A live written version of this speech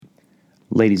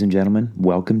Ladies and gentlemen,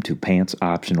 welcome to Pants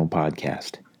Optional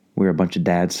Podcast. We're a bunch of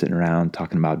dads sitting around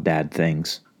talking about dad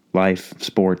things. Life,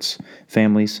 sports,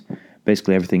 families,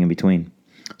 basically everything in between.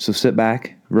 So sit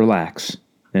back, relax,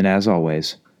 and as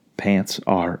always, pants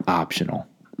are optional.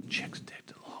 Chicks dig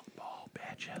the long ball,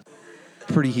 bitches.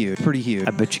 Pretty huge.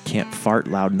 I bet you can't fart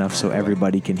loud enough so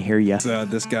everybody can hear you.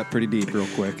 This got pretty deep real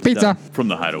quick. Pizza. From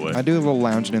the hideaway. I do a little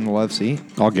lounging in the love seat.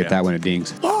 I'll get that when it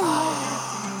dings.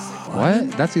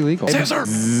 What? That's illegal. Scissor!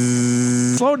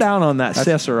 Slow down on that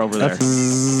scissor over there.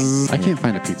 I can't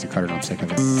find a pizza cutter and I'm sick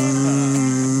of it.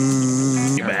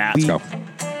 Yeah. Let's go.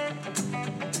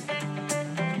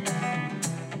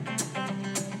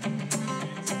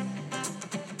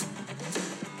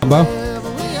 Combo?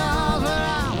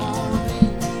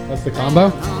 That's the combo?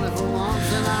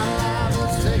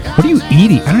 What are you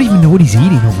eating? I don't even know what he's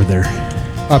eating over there.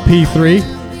 A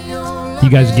P3? You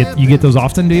guys get those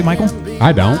often, do you, Michael?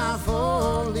 I don't.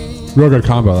 Real good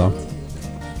combo, though.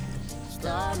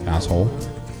 Asshole.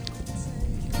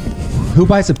 Who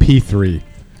buys a P3?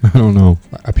 I don't know.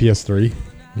 A PS3?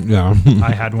 Yeah.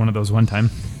 I had one of those one time.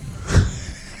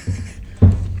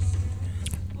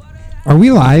 Are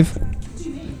we live?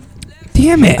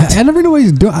 Damn it. I never know what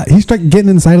he's doing. He's like getting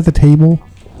inside of the table.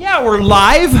 Yeah, we're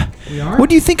live. We are? What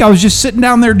do you think? I was just sitting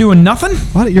down there doing nothing?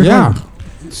 What? You're I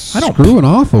don't screwing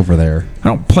off over there. I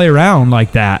don't play around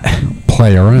like that.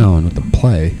 Play around with the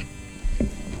play.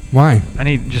 Why?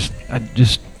 Is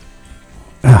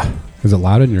Is it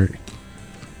loud in your...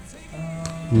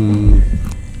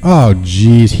 Oh,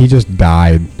 jeez. He just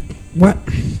died. What?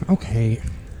 Okay.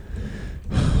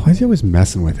 Why is he always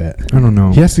messing with it? I don't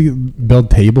know. He has to build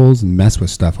tables and mess with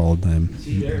stuff all the time.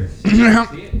 See it?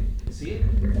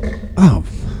 Oh.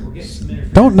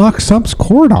 Don't knock Sump's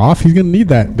cord off. He's going to need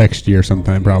that next year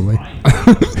sometime, probably.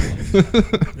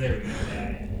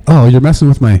 Oh, you're messing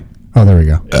with my... Oh, there we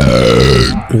go.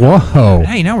 Whoa.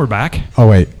 Hey, now we're back. Oh,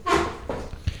 wait.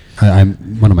 I'm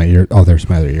one of my ears. Oh, there's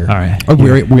my other ear. All right. Oh,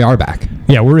 we are back.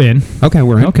 Yeah, we're in. Okay,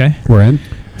 we're in. Okay. We're in.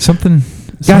 Something's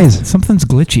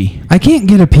glitchy. I can't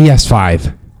get a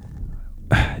PS5.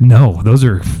 No, those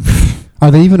are... Are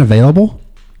they even available?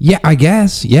 Yeah, I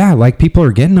guess. Yeah, like people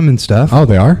are getting them and stuff. Oh,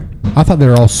 they are? I thought they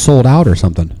were all sold out or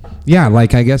something. Yeah,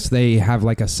 like I guess they have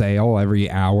like a sale every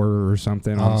hour or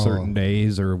something on Oh. certain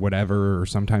days or whatever, or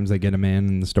sometimes they get them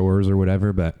in the stores or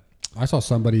whatever, but I saw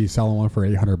somebody selling one for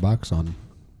 $800 on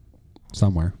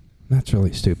somewhere. that's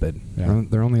really stupid. Yeah.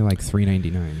 They're only like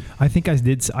 $3.99. I think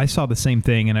I saw the same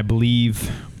thing, and I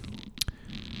believe...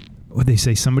 What they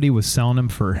say? Somebody was selling them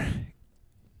for...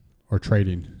 Or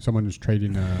trading. Someone was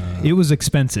trading. It was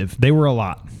expensive. They were a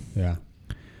lot. Yeah.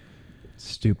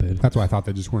 Stupid. That's why I thought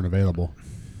they just weren't available.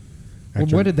 Well,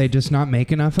 what did they just not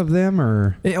make enough of them,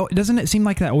 or Doesn't it seem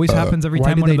like that always happens every why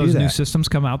time did one of they do those new that? systems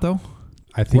come out, though?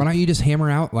 I think. why don't you just hammer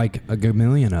out like a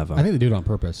million of them? I think they do it on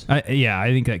purpose. I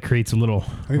think that creates a little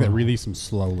I think they release them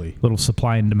slowly. little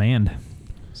supply and demand.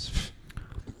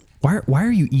 Why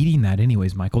are you eating that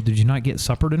anyways, Michael? Did you not get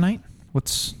supper tonight?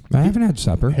 I haven't had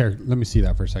supper. Here, let me see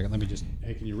that for a second. Let me just.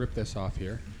 Hey, can you rip this off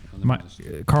here? Let me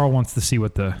just- Carl wants to see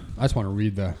what the... I just want to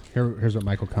read here's what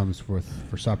Michael comes with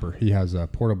for supper. He has a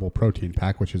portable protein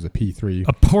pack, which is a P3.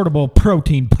 A portable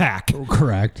protein pack.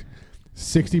 Correct.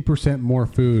 60% more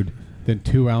food than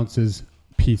 2 ounces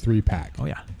P3 pack. Oh,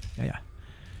 yeah. Yeah.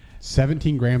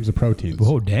 17 grams of proteins.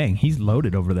 Whoa, dang. He's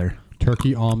loaded over there.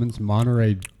 Turkey, almonds,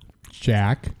 Monterey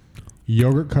Jack,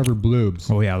 yogurt-covered bloobs.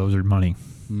 Oh, yeah. Those are money.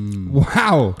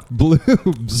 Wow,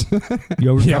 bloobs.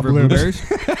 Yogurt-covered blueberries.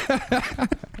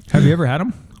 Have you ever had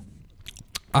them?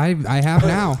 I have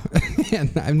now.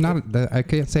 And I'm not. I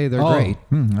can't say they're great.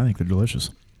 I think they're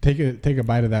delicious. Take a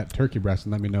bite of that turkey breast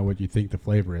and let me know what you think the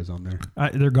flavor is on there.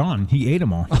 They're gone. He ate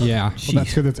them all. Yeah. Well,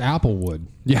 that's because it's applewood.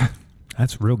 Yeah.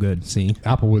 That's real good. See,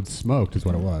 Applewood smoked is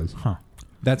what it was. Huh.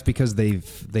 that's because they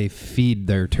feed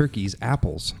their turkeys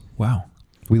apples. Wow.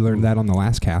 We learned that on the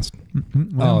last cast.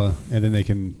 Oh, and then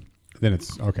then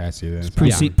it's okay. I see that. It's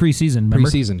Pre-season, remember?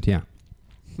 Pre-seasoned, yeah.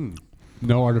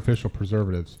 no artificial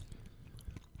preservatives.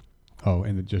 Oh,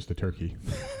 and just the turkey.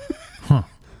 Huh.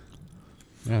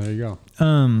 Yeah, there you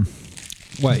go.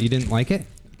 What, you didn't like it?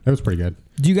 That was pretty good.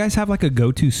 Do you guys have like a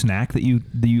go-to snack that you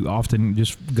often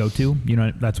just go to? You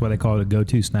know, that's why they call it a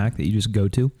go-to snack that you just go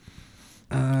to.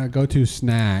 Go-to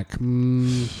snack.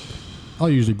 I'll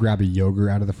usually grab a yogurt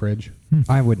out of the fridge.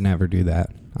 I would never do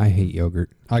that. I hate yogurt.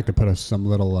 I like to put some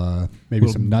little, maybe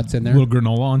some nuts in there. A little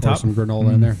granola on Or top. some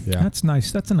granola in there. Yeah. That's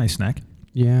nice. That's a nice snack.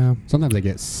 Yeah. Sometimes I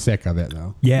get sick of it,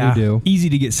 though. Yeah. We do. Easy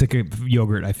to get sick of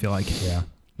yogurt, I feel like. Yeah.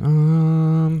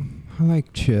 I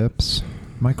like chips.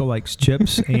 Michael likes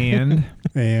chips and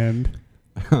And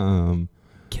Um,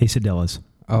 quesadillas.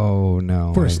 Oh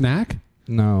no. For a snack?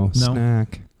 No, No.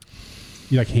 snack.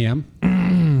 You like ham?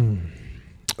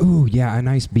 Ooh, yeah, a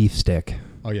nice beef stick.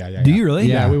 Oh yeah. Do you really?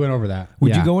 Yeah, Yeah. we went over that. Would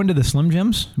Yeah. you go into the Slim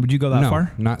Jims? Would you go that No,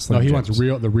 far? not Slim No, he Jims.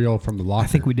 wants the real from the locker. I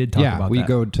think we did talk Yeah, about we that.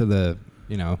 go to the,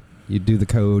 you do the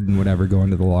code and whatever, go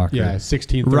into the locker. Yeah,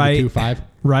 16, 32, Right. 5.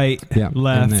 Right, Yeah,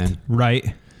 left, and then-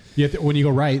 right. You have to, when you go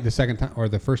right the second time or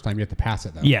the first time, you have to pass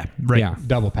it though. Yeah, right. Yeah.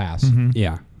 Double pass.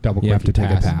 Yeah. Double You have to quickie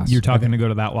take a pass. pass. You're talking to go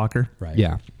to that locker? Right.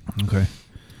 Yeah. Okay.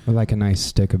 I like a nice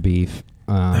stick of beef.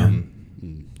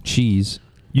 Cheese.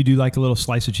 You do like a little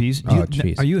slice of cheese? Oh,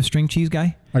 cheese. Are you a string cheese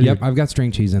guy? Are you, Yep, I've got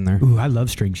string cheese in there. Ooh, I love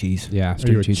string cheese. Yeah, are you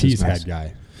string a cheese cheese is nice.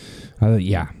 head guy?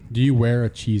 Yeah. Do you wear a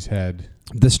cheese head?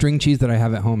 The string cheese that I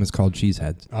have at home is called cheese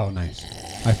heads. Oh, nice.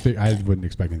 I wouldn't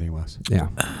expect anything less. Yeah.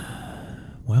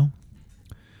 Well,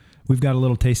 we've got a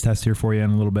little taste test here for you in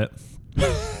a little bit.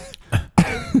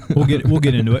 We'll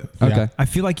get into it. Okay. Yeah. I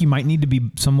feel like you might need to be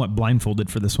somewhat blindfolded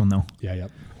for this one though. Yeah,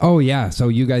 yep. Oh yeah. So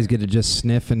you guys get to just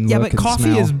sniff and Yeah, look but and coffee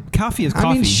smell. is coffee.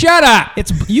 I mean, shut up.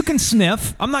 It's you can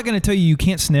sniff. I'm not going to tell you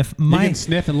can sniff. You can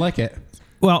sniff and lick it.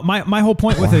 Well, my whole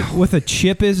point with a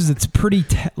chip is it's pretty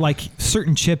like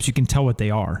certain chips you can tell what they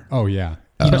are. Oh, yeah. You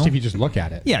Especially know? if you just look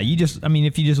at it. Yeah, if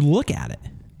you just look at it.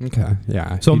 Okay.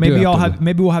 Yeah. So You do maybe to-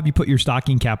 maybe we'll have you put your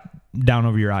stocking cap down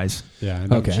over your eyes. Yeah, and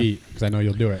don't Okay. cheat because I know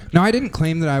you'll do it. No, I didn't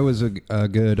claim that I was a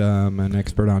good an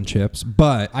expert on chips,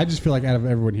 but I just feel like out of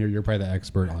everyone here, you're probably the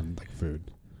expert on like food.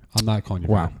 I'm not calling you.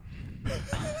 wow.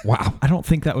 Wow. I don't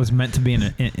think that was meant to be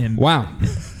an Wow.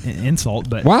 insult,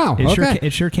 but Wow, okay.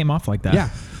 it sure came off like that. Yeah.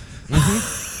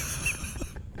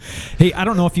 Hey, I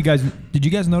don't know if did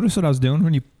you guys notice what I was doing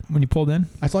when you pulled in?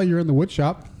 I saw you were in the wood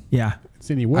shop. Yeah. It's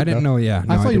any wood. I didn't though. know. Yeah.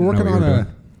 No, I saw you didn't know working what on you were a.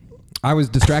 doing. I was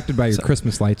distracted by your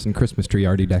Christmas lights and Christmas tree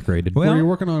already decorated. Well, were you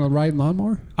working on a riding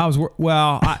lawnmower? I was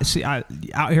I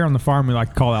out here on the farm we like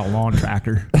to call that a lawn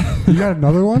tractor. You got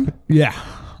another one? Yeah.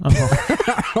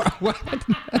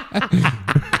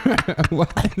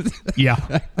 What?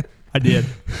 Yeah. I did.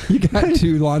 You got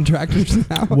 2 lawn tractors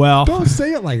now? Well, Don't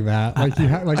say it like that. Like you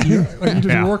you just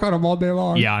Yeah. work on them all day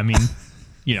long. yeah, I mean,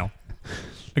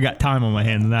 I got time on my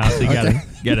hands now, so you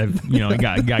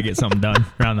gotta get something done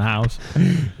around the house.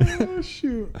 Oh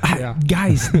shoot. Yeah.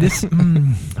 Guys, this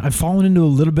I've fallen into a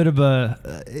little bit of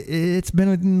it's been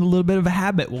a little bit of a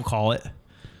habit, we'll call it,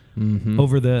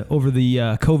 over the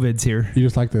COVIDs here. You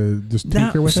just like to just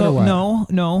tinker with it or what?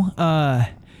 No.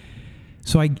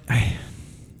 So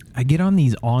I get on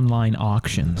these online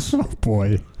auctions, Oh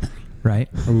boy. right?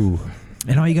 Ooh.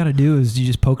 And all you got to do is you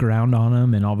just poke around on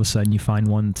them, and all of a sudden you find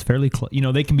one that's fairly close.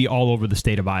 They can be all over the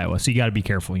state of Iowa, so you got to be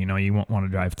careful. You won't want to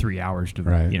drive 3 hours to,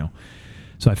 Right.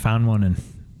 So I found one in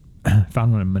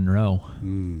Monroe.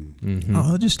 Mm-hmm.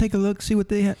 Oh, I'll just take a look, see what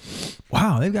they have.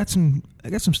 Wow, they got some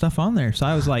stuff on there. So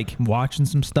I was like watching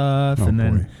some stuff, Oh, and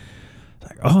then boy.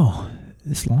 like, oh,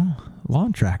 this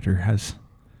lawn tractor has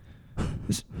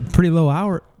this pretty low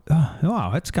hour. Oh,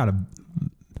 wow, it's got a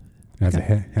Has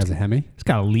a Hemi? It's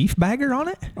got a leaf bagger on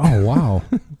it. Oh wow.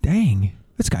 Dang.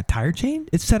 It's got tire chain.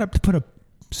 It's set up to put a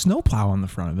snowplow on the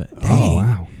front of it. Oh, Dang.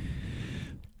 wow.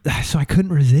 So I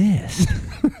couldn't resist.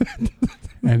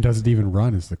 And does it even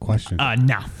run is the question.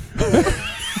 No.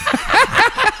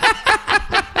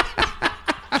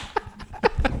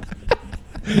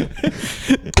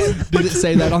 Did it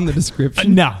say that on the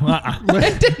description? No.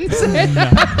 It didn't say that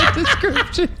on the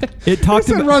description. It talked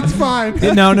It about. runs fine.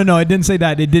 No. It didn't say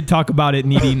that. It did talk about it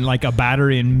needing like a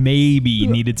battery and maybe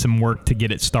needed some work to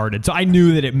get it started. So I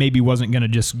knew that it maybe wasn't going to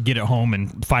just get it home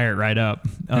and fire it right up.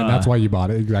 And that's why you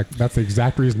bought it. That's the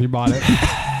exact reason you bought it.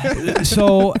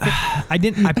 So I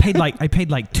paid like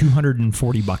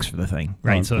 $240 for the thing,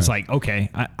 right? Oh, So it's like, okay,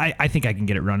 I think I can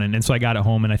get it running. And so I got it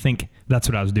home, and I think that's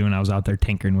what I was doing. I was out there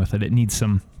tinkering with it. It needs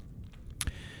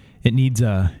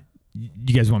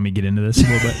you guys want me to get into this a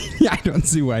little bit? Yeah, I don't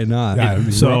see why not. Yeah, I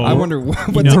mean, So I wonder what's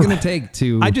know, it going to take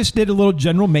to. I just did a little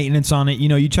general maintenance on it.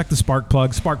 You check the spark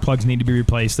plugs. Spark plugs need to be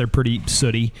replaced. They're pretty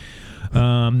sooty.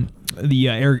 The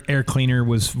air cleaner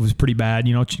was pretty bad.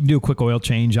 Do a quick oil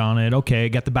change on it. Okay,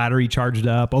 got the battery charged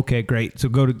up. Okay, great. So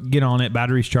go to get on it.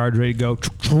 Battery's charged, ready to go.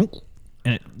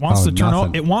 And it wants to turn over.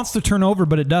 nothing. It wants to turn over,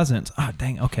 but it doesn't. Ah,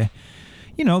 dang. Okay.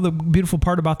 The beautiful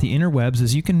part about the interwebs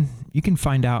is you can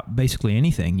find out basically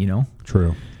anything.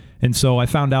 True. And so I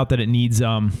found out that it needs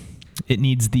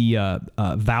the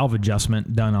valve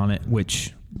adjustment done on it,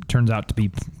 which turns out to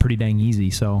be pretty dang easy.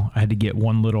 So I had to get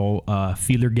one little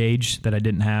feeler gauge that I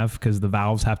didn't have because the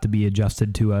valves have to be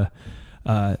adjusted to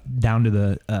down to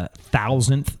the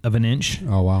 1,000th of an inch.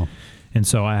 Oh wow. And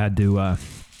so I had to,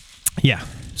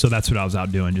 so that's what I was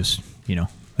out doing, just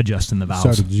adjusting the So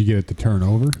valves. did you get it to turn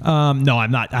over? No,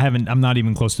 I'm not. I'm not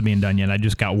even close to being done yet. I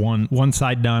just got one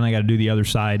side done. I got to do the other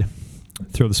side.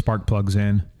 Throw the spark plugs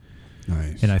in,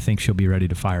 Nice. and I think she'll be ready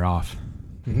to fire off.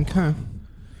 Okay.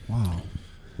 Wow.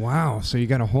 Wow. So you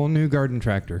got a whole new garden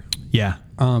tractor. Yeah.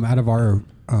 Out of our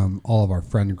all of our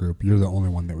friend group, you're the only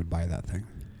one that would buy that thing.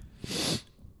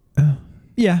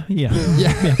 Yeah.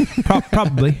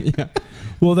 Probably. Yeah.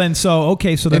 Well, then, so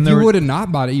then If there you were- would have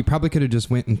not bought it, you probably could have just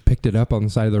went and picked it up on the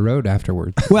side of the road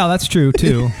afterwards. Well, that's true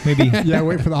too. Maybe. Yeah,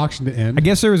 wait for the auction to end. I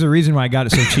guess there was a reason why I got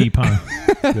it so cheap, huh?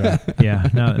 Yeah. Yeah.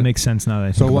 No, it makes sense now that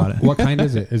I think So about it. what kind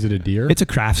is it? Is it a deer? It's a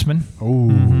Craftsman.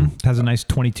 Oh. Has a nice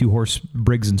 22 horse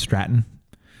Briggs and Stratton.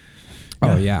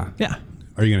 Oh yeah. Yeah.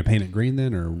 Are you going to paint it green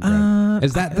then, or red?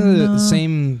 Is that the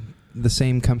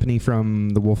same company from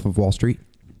The Wolf of Wall Street?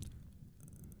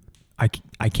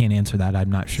 I can't answer that. I'm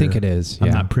not I sure. think it is. I'm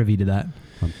Yeah. not privy to that.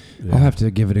 Yeah. I'll have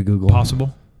to give it a Google.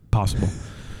 Possible.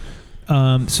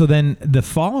 So then the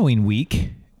following week,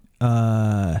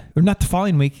 or not the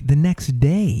following week, the next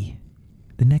day,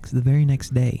 the very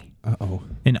next day, Uh-oh.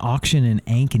 an auction in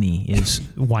Ankeny is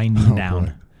winding Oh, down.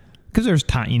 boy. Because there's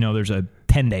time, there's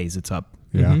 10 days it's up.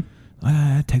 Yeah.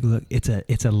 Take a look.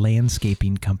 It's a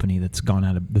landscaping company that's going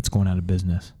out of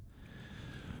business.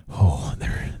 Oh,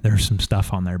 there's some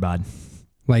stuff on there, bud.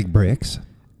 Like bricks?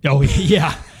 Oh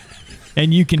yeah.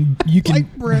 And you can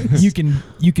Like bricks. you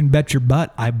can bet your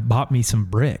butt I bought me some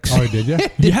bricks. Oh, did you?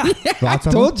 Yeah. Lots I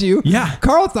of told them? you. Yeah.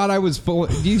 Carl thought I was full.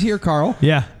 Do you hear Carl?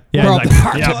 Yeah. Yeah. Carl,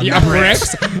 he's like, yeah,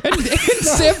 bricks. and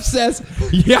Sip says,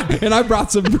 yeah, and I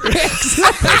brought some bricks.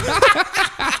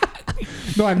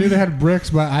 No, I knew they had bricks,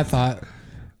 but I thought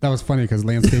that was funny because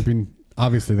landscaping,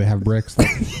 obviously they have bricks. Like,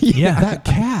 Yeah. that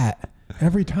cat,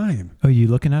 every time. Oh, you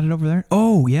looking at it over there?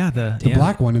 Oh, yeah, the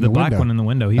black one in the black window. one in the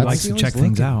window. He That's- likes he to always check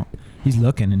things looking. out. He's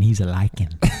looking and he's a liking.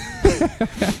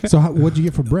 So what'd you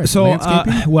get for bricks? So,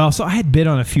 Landscaping? so I had bid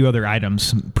on a few other items,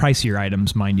 some pricier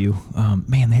items, mind you.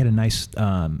 Man, they had a nice.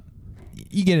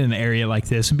 You get in an area like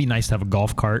this, it'd be nice to have a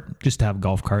golf cart, just to have a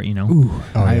golf cart, Oh,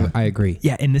 yeah. I agree.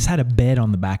 Yeah, and this had a bed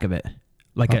on the back of it,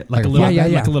 like a like a little yeah,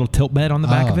 yeah. like a little tilt bed on the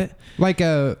back of it, Like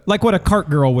a like what a cart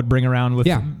girl would bring around with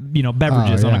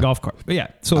beverages Oh, on a yeah. golf cart. But yeah,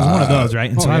 so it was one of those, right?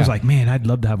 And so I was yeah. like, man, I'd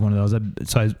love to have one of those.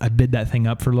 So I bid that thing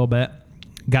up for a little bit.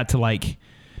 Got to like.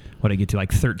 What I get to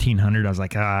like 1,300, I was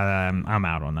like, I'm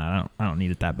out on that. I don't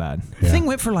need it that bad. The Yeah. thing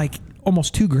went for like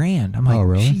almost $2,000. I'm like, Oh,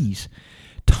 really? geez,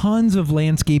 tons of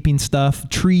landscaping stuff,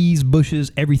 trees,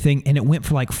 bushes, everything, and it went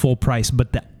for like full price.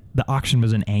 But the auction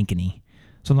was in Ankeny,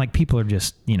 so I'm like, people are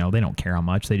just they don't care how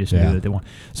much, they just do what they want.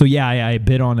 So yeah, I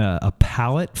bid on a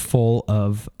pallet full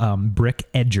of brick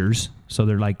edgers, so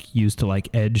they're like used to like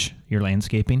edge your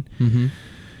landscaping. Mm-hmm.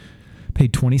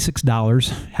 Paid $26.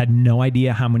 Had no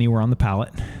idea how many were on the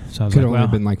pallet. So I was could like, have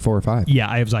only been like 4 or 5. yeah,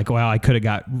 I was like, well, I could have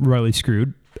got royally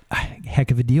screwed. Heck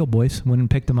of a deal, boys. Went and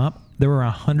picked them up. There were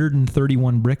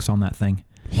 131 bricks on that thing.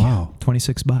 Wow.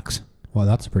 $26. Well,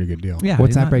 that's a pretty good deal. Yeah.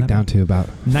 What's not- that break not down bad. to about?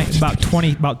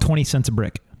 About 20 cents a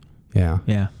brick. Yeah.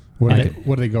 Yeah. What And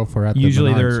do they go for at the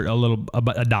usually Menards? they're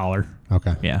about $1.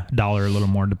 Okay. Yeah, $1 a little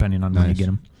more depending on when you Nice. get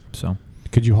them. So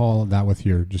Could you haul that with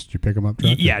your pick 'em up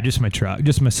truck? yeah, just my truck,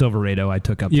 just my Silverado I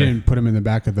took up You there. didn't put them in the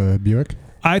back of the Buick?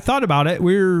 I thought about it.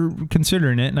 We were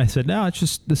considering it, and I said, no, it's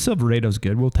just the Silverado's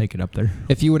good. We'll take it up there.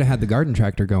 If you would have had the garden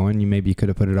tractor going, you could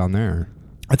have put it on there.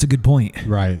 That's a good point.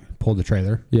 Right. Pulled the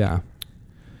trailer. Yeah.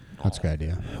 That's a good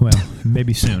idea. Well,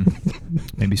 maybe soon.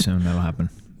 Maybe soon that'll happen.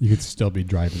 You could still be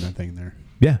driving that thing there.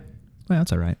 Yeah. Well,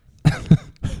 that's all right.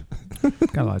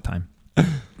 Got a lot of time.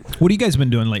 What have you guys been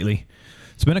doing lately?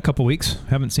 It's been a couple weeks.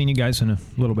 Haven't seen you guys in a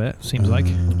little bit, seems like.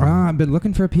 I've been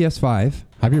looking for a PS5.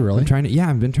 Have you really?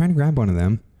 I've been trying to grab one of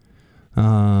them.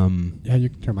 Yeah, you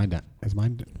can turn mine down. Is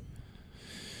mine?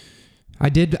 I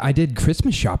did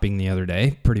Christmas shopping the other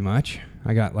day, pretty much.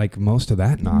 I got like most of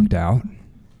that knocked out.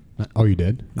 Oh, you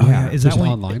did? Oh, Yeah, Is just that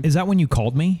when, online? is that when you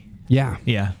called me? Yeah.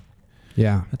 Yeah.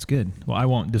 Yeah. That's good. Well, I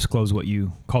won't disclose what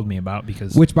you called me about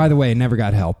because Which, by the way, never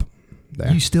got help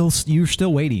there. you're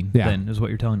still waiting. Yeah. Then is what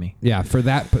you're telling me. Yeah, for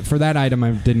that item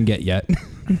I didn't get yet.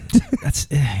 That's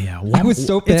yeah. I was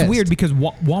so It's pissed. weird because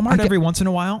Walmart get- every once in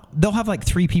a while they'll have like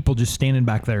 3 people just standing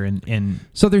back there and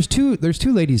So there's two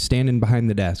ladies standing behind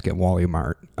the desk at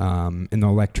Walmart in the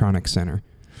electronics center.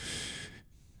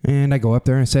 And I go up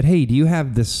there and I said, "Hey, do you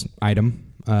have this item?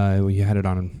 You had it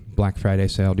on a Black Friday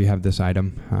sale. Do you have this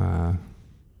item?"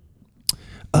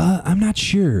 I'm not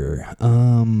sure.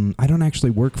 I don't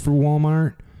actually work for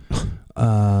Walmart.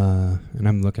 And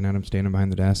I'm looking at him standing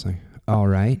behind the desk like, all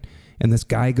right. And this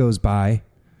guy goes by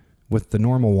with the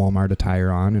normal Walmart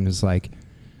attire on and is like,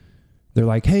 they're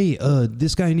like, "Hey,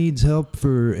 this guy needs help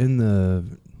in the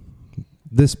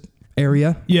this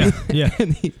area. Yeah, yeah.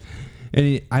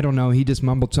 and I don't know. He just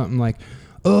mumbled something like,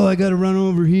 "Oh, I got to run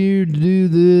over here to do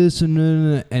this,"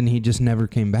 and he just never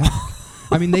came back.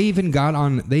 I mean, they even got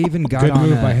on. Good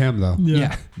move by him, though.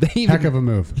 Yeah, they even, Heck of a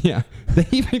move. Yeah, they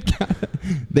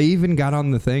even got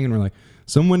on the thing and were like,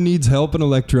 "Someone needs help in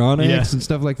electronics and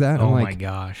stuff like that." Oh I'm my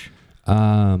gosh.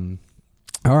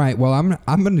 All right. Well,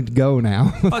 I'm gonna go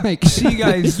now. See you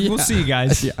guys. We'll see you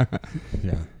guys. Yeah.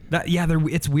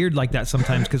 It's weird like that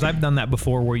sometimes because I've done that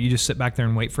before where you just sit back there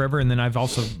and wait forever, and then I've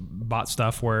also bought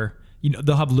stuff where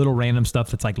they'll have little random stuff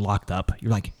that's like locked up.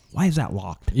 You're like, why is that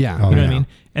locked? Yeah. You know what I mean?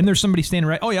 And there's somebody standing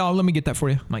right. Oh yeah, let me get that for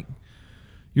you. I'm like,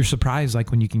 you're surprised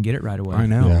like when you can get it right away. I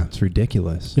know. Yeah. It's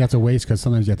ridiculous. You have to wait because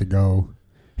sometimes you have to go,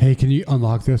 hey, can you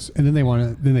unlock this? And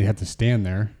then they have to stand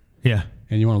there. Yeah.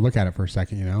 And you want to look at it for a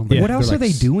second, But What else are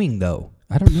they doing though?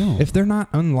 I don't know. If they're not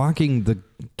unlocking the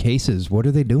cases, what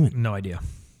are they doing? No idea.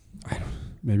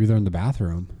 Maybe they're in the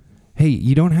bathroom. Hey,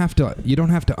 you don't have to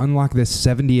unlock this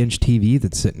 70-inch TV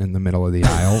that's sitting in the middle of the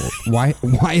aisle.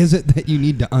 Why is it that you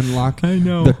need to unlock the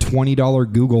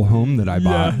 $20 Google Home that I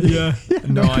bought? Yeah.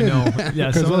 No, I know.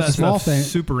 Yeah, some of that small stuff thing,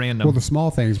 super random. Well, the small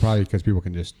things probably because people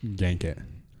can just gank it.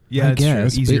 Yeah, I it's true.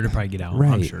 guess, Easier but- to probably get out.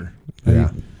 right. I'm sure.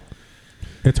 Yeah.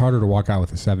 It's harder to walk out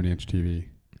with a 70-inch TV.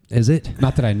 Is it?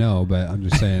 Not that I know, but I'm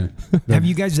just saying. Have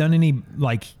you guys done any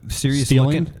like serious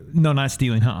Stealing? looking? No, not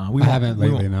stealing. We I haven't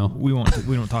lately. No, we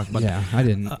don't talk about Yeah, I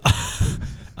didn't.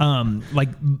 like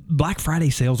Black Friday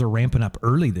sales are ramping up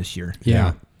early this year.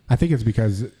 Yeah. I think it's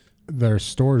because their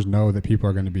stores know that people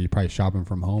are going to be probably shopping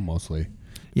from home mostly.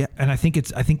 Yeah, and I think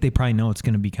they probably know it's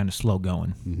going to be kind of slow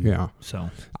going. Yeah. So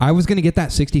I was going to get that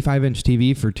 65-inch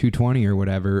TV for $220 or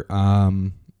whatever,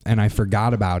 and I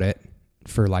forgot about it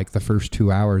for like the first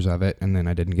 2 hours of it, and then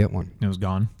I didn't get one. it was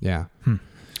gone. Yeah.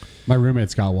 My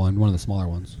roommate's got one of the smaller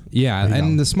ones. Yeah, There you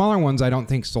and go. the smaller ones I don't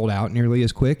think sold out nearly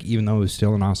as quick, even though it was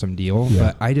still an awesome deal. Yeah.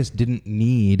 But I just didn't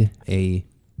need a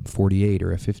 48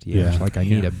 or a 50 inch. Yeah. Like I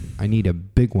need a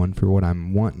big one for what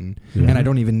I'm wanting, Yeah. and I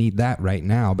don't even need that right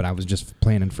now. But I was just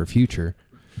planning for future.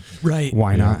 Right.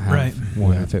 Why not have Right.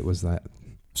 one Yeah. if it was that?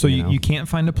 So know? you can't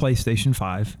find a PlayStation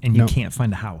 5 and you No. can't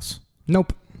find a house.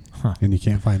 Nope. And you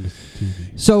can't find a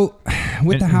TV. So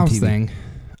with the And house TV. thing,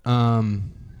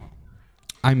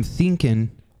 I'm thinking.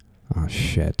 Oh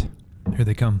shit! Here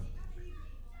they come.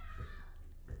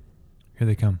 Here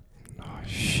they come. Oh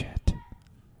shit!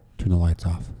 Turn the lights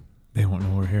off. They won't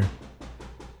know we're here.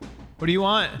 What do you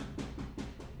want?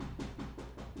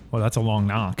 Well, that's a long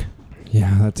knock.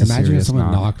 Yeah, that's a Imagine if serious someone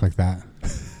knock. knocked like that.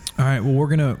 All right. Well, we're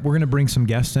gonna bring some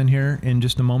guests in here in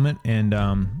just a moment, and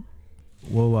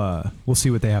we'll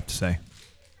see what they have to say.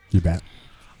 You bet.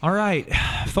 All right,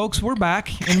 folks, we're back,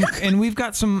 and we've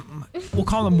got some. We'll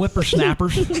call them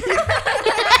whippersnappers.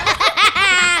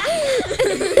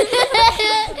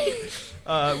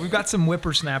 We've got some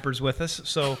whippersnappers with us,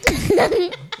 so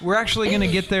we're actually going to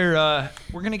get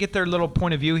their little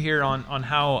point of view here on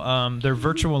how their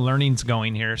virtual learning's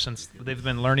going here, since they've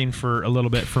been learning for a little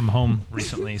bit from home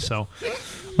recently. So,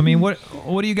 I mean, what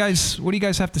do you guys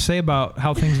have to say about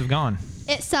how things have gone?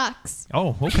 It sucks.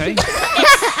 Oh, okay.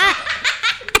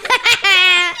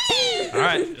 All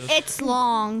right. It's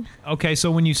long. Okay,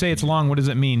 so when you say it's long, what does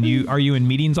it mean? Are you in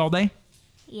meetings all day?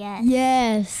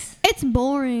 Yes. It's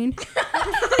boring.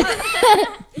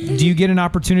 Do you get an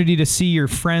opportunity to see your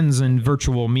friends in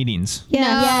virtual meetings? No.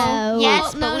 Yes,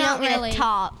 Well, but we no, don't not get really. to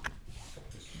talk.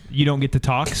 You don't get to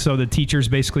talk, so the teachers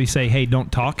basically say, "Hey, don't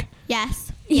talk."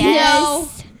 Yes.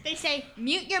 Yes. They say,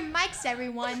 mute your mics,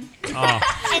 everyone.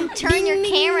 And turn your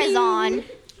cameras on.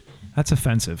 That's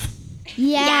offensive.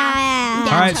 Yeah.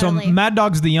 All right, totally. so Mad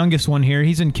Dog's the youngest one here.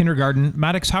 He's in kindergarten.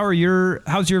 Maddox, how's your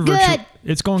virtual? Good.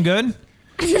 It's going good.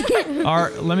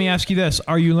 Let me ask you this: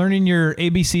 are you learning your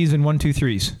ABCs and 1, 2,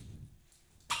 3s?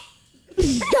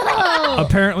 No.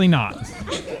 Apparently not.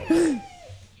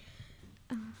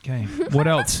 Okay. What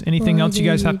else? Anything else you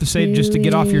guys have to say just to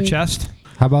get off your chest?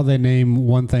 How about they name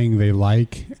one thing they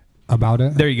like about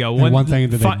it? There you go. And one thing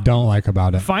that they don't like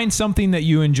about it. Find something that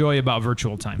you enjoy about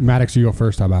virtual time. Maddox, you go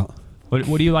first. How about? What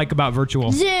do you like about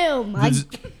virtual? Zoom. The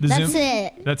That's Zoom?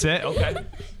 it. That's it? Okay.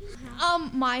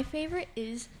 My favorite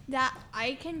is that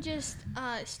I can just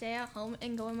stay at home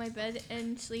and go in my bed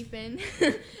and sleep in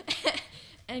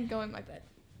and go in my bed.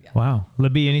 Wow.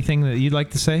 Libby, anything that you'd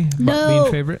like to say about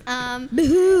being favorite?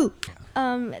 Boo-hoo.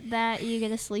 That you get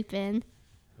to sleep in.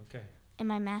 Okay. And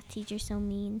my math teacher's so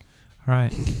mean. All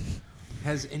right.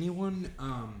 Has anyone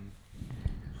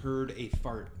heard a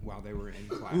fart while they were in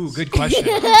class? Ooh, good question.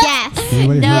 Yes.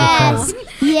 Anybody heard a fart?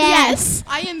 Yes.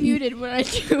 I am muted when I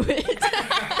do it.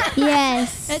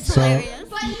 Yes. It's So- hilarious.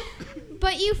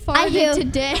 But you I do. farted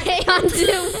today on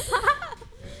Zoom.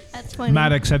 That's funny.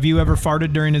 Maddox, have you ever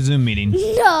farted during a Zoom meeting?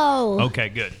 No. Okay,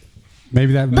 good.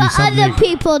 Maybe that. But other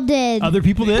people did. Other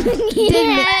people did?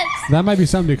 Yes. That might be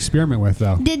something to experiment with,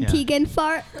 though. Did Yeah. Tegan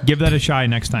fart? Give that a try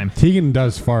next time. Tegan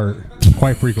does fart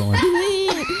quite frequently.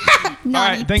 All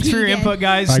right, thanks for your input,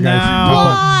 guys. Bye, guys. Now,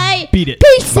 Bye. beat it.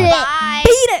 Peace Bye. it. Bye.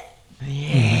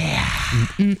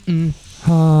 Beat it.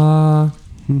 Ha.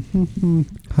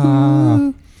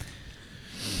 Ha.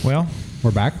 Well,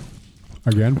 We're back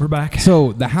again. we're back.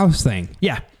 So the house thing.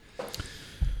 Yeah.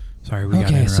 Sorry, we got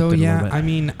Okay, interrupted so a yeah, little bit. I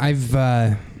mean,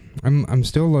 I'm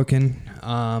still looking,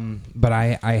 but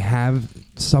I have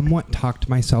somewhat talked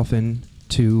myself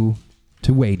into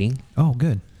waiting. Oh,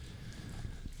 good.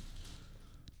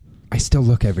 I still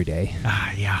look every day.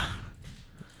 Yeah.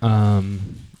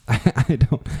 I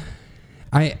don't.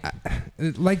 I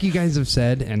like you guys have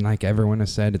said, and like everyone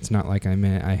has said, it's not like I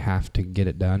have to get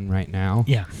it done right now.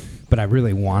 Yeah. But I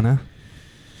really wanna.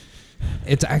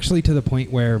 It's actually to the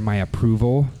point where my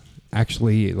approval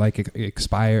actually like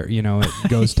expire. You know, it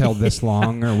goes till this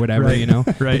long or whatever. Right. You know,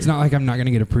 Right. It's not like I'm not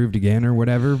gonna get approved again or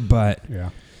whatever. But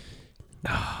Yeah.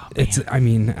 it's. I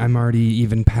mean, I'm already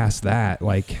even past that.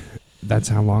 Like, that's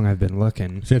how long I've been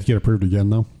looking. So you have to get approved again,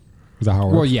 though. Is that how it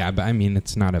works? Well, yeah, but I mean,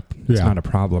 it's not a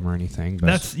problem or anything. But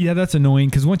That's annoying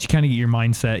because once you kind of get your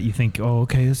mindset, you think, oh,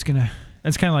 okay, that's kind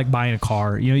of like buying a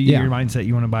car. You know, you get your mindset,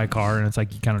 you want to buy a car, and it's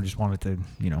like you kind of just want it to,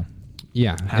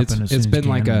 yeah, happen as soon it's as been you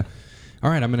like can.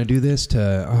 all right, I'm going to do this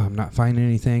to, I'm not finding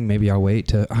anything. Maybe I'll wait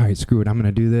to, all right, screw it. I'm going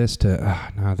to do this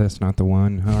to, no, that's not the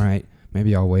one. All right,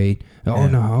 maybe I'll wait. Oh,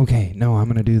 no, okay, no, I'm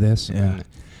going to do this. Yeah.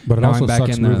 But it now also I'm back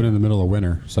sucks in moving in the middle of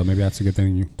winter, so maybe that's a good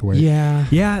thing to wait. Yeah.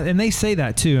 Yeah, and they say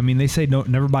that too. I mean, they say no,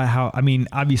 never buy a house. I mean,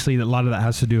 obviously, a lot of that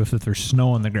has to do with if there's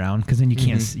snow on the ground, because then you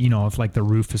can't, if like the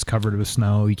roof is covered with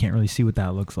snow, you can't really see what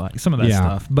that looks like. Some of that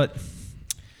stuff, but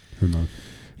who knows?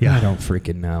 Yeah, I don't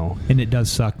freaking know. And it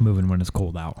does suck moving when it's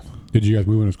cold out. Did you guys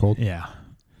move when it's cold? Yeah.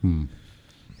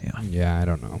 Yeah, I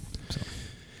don't know.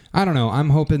 I don't know.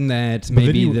 I'm hoping that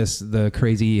maybe the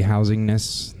crazy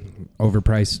housingness,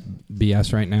 overpriced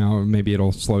BS right now, maybe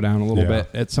it'll slow down a little bit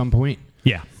at some point.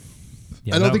 Yeah.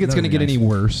 I don't think it's going to get any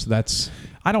worse.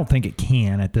 I don't think it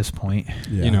can at this point.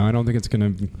 Yeah. I don't think it's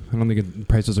going to. I don't think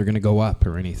prices are going to go up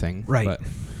or anything. Right. But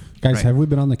Guys, have we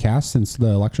been on the cast since the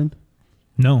election?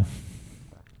 No.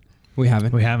 We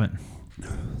haven't. We haven't.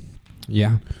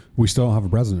 Yeah. We still don't have a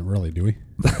president, really, do we?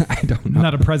 I don't know.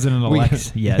 Not a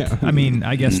president-elect yet. Yeah. I mean,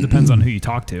 I guess it depends on who you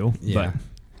talk to. Yeah.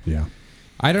 Yeah.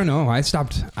 I don't know. I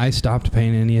stopped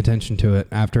paying any attention to it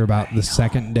after about the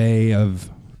second day of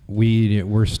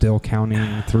we're still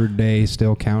counting, third day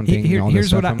still counting. All this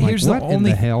stuff. Here's the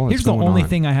only on?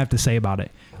 thing I have to say about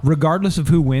it. Regardless of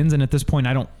who wins, and at this point,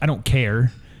 I don't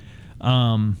care.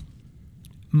 My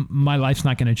life's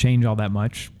not going to change all that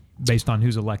much based on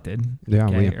who's elected. Yeah,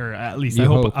 okay? Or at least I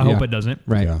hope it doesn't.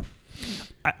 Right. Yeah.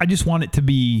 I just want it to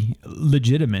be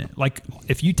legitimate. Like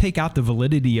if you take out the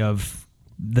validity of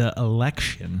the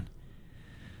election,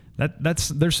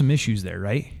 there's some issues there,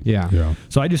 right? Yeah. Yeah.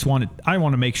 So I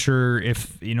want to make sure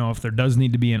if there does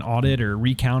need to be an audit or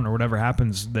recount or whatever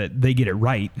happens, that they get it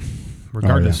right,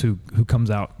 regardless who comes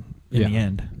out in the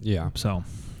end. Yeah. So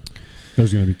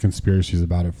there's going to be conspiracies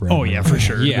about it forever. Oh yeah, for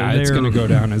sure. Yeah, it's going to go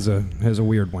down as a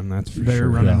weird one. That's for they're sure.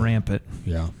 running rampant.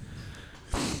 Yeah.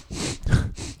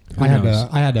 Who I had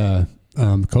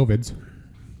COVIDs.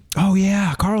 Oh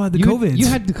yeah, Carl had the COVID. You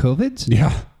had the COVIDs?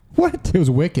 Yeah. What? It was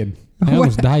wicked. I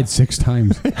almost died 6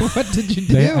 times. What did you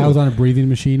do? I was on a breathing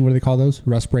machine. What do they call those?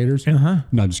 Respirators? Uh-huh.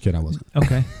 No, just kidding. I wasn't.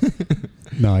 Okay.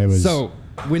 No, it was. So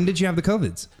when did you have the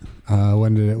COVIDs?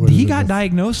 When did it? He got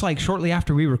diagnosed like shortly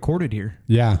after we recorded here.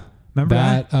 Yeah. Remember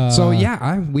that? So yeah,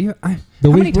 how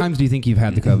many times do you think you've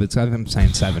had the COVIDs? I'm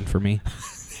saying 7 for me.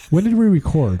 When did we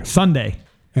record? Sunday.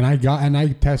 And I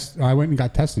went and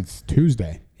got tested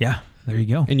Tuesday. Yeah. There you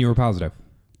go. And you were positive.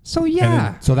 So And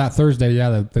yeah. then, so that Thursday,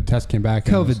 the test came back.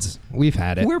 and it was- COVIDs. We've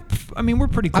had it. We're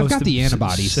pretty close. I've got to the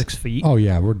antibodies. 6 feet. Oh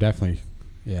yeah, we're definitely.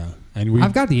 Yeah, and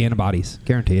I've got the antibodies.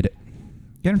 Guaranteed it.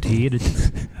 Guaranteed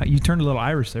it. You turned a little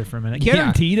Irish there for a minute.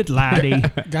 Guaranteed it, laddie.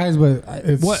 guys, but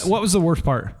it's What was the worst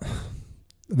part?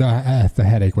 the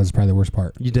headache was probably the worst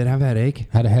part. You did have a headache?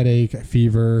 Had a headache,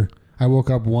 fever. I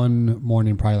woke up one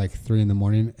morning, probably like 3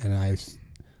 a.m, and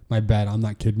my bed, I'm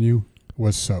not kidding you,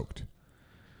 was soaked.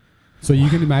 So you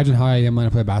can imagine how I am when I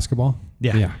play basketball.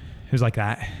 Yeah. It was like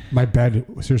that. My bed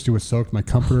seriously was soaked. My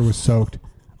comforter was soaked.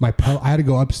 I had to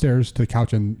go upstairs to the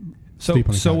couch and sleep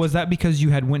on the couch. Was that because you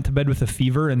had went to bed with a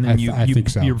fever and then I think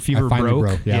so. your fever I finally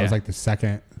broke? Yeah, it was like the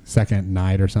second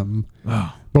night or something.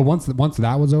 Oh. But once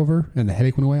that was over and the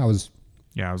headache went away, I was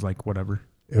like, whatever.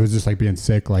 it was just like being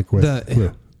sick, like with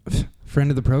The friend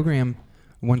of the program,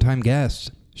 one-time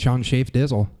guest, Sean Schaaf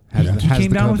Dizzle. He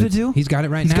came down with it too? He's got it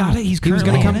right He's now. got it? He's he was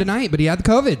going currently to on come it? tonight, but he had the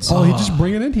COVID. Oh, he just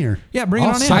bring it in here. Yeah, bring it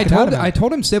on in. suck it out of I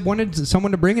told him Sid wanted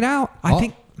someone to bring it out. I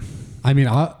think I mean,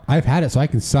 I've had it, so I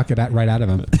can suck it right out of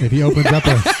him. If he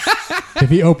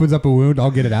opens up a wound, I'll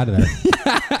get it out of there.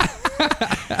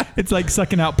 it's like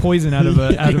sucking out poison out of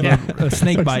a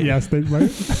snake bite. Yeah, snake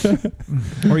bite.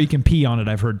 Or you can pee on it,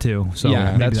 I've heard too. So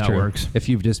maybe that's that true. works. If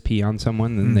you just pee on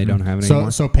someone, then they don't have it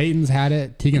anymore. So Peyton's had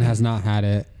it. Tegan has not had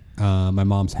it. My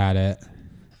mom's had it.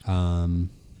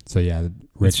 So yeah,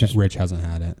 Rich hasn't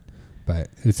had it. But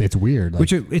it's weird.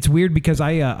 Like, It's weird because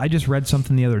I just read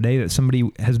something the other day that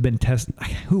somebody has been tested. I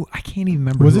can't even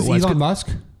remember. was who this it was. Elon Musk?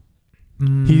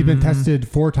 He's been tested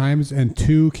 4 times and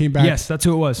 2 came back. Yes, that's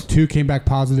who it was. 2 came back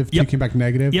positive. 2 Yep. came back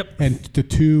negative. Yep. And the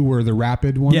 2 were the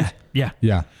rapid ones.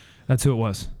 Yeah. That's who it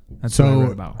was. That's so what I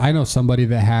read about. I know somebody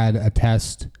that had a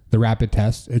test, the rapid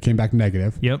test. It came back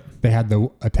negative. Yep. They had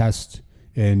a test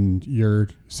in your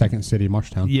second city,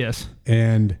 Marshtown. Yes.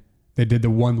 And they did the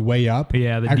one way up.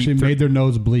 Yeah. Actually made their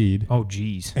nose bleed. Oh,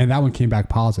 geez. And that one came back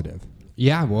positive.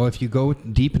 Yeah, well, if you go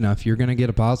deep enough, you're going to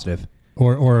get a positive.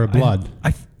 Or blood.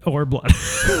 Or blood.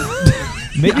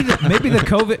 maybe the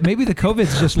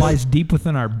COVID just lies deep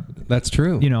within our. That's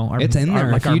true. It's in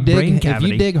there. Like if you brain dig, cavity.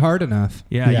 if you dig hard enough,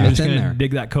 you're just in gonna there.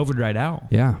 dig that COVID right out.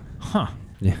 Yeah. Huh.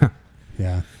 Yeah.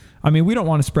 Yeah. I mean, we don't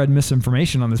want to spread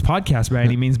misinformation on this podcast by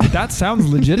any means, but that sounds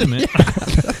legitimate.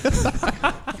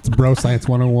 It's bro science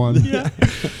 101.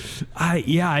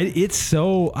 It's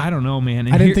so, I don't know, man.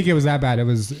 And I didn't think it was that bad. It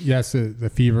was,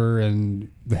 the fever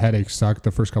and the headache sucked the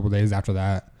first couple of days. After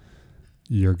that,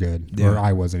 you're good. Yeah. Or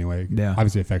I was anyway. Yeah.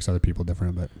 Obviously it affects other people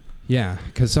different, but Yeah,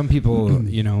 because some people,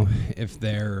 if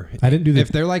they're if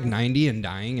they're like 90 and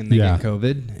dying and they get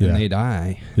COVID and they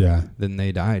die, then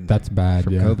they died. That's bad.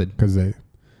 from COVID. Because they.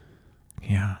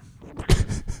 Yeah.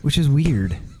 Which is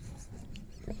weird.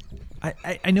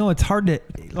 I know it's hard to,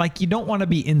 like, you don't want to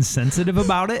be insensitive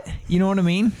about it. You know what I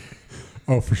mean?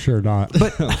 Oh, for sure not.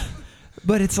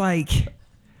 But it's like,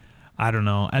 I don't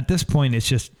know. At this point, it's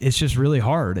just really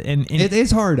hard. And it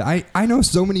is hard. I know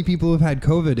so many people who've had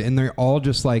COVID and they're all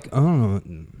just like, oh,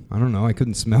 I don't know. I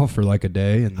couldn't smell for like a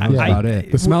day and that was about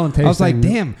it. The smell and taste. I was like,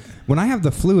 thing- damn, when I have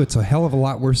the flu, it's a hell of a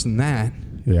lot worse than that.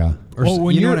 Yeah.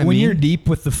 when you know what I mean? you're deep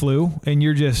with the flu and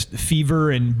you're just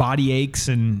fever and body aches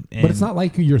and But it's not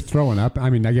like you're throwing up. I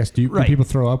mean, I guess, do people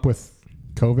throw up with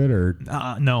COVID or?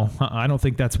 No, I don't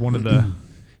think that's one of the.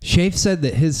 Schaaf said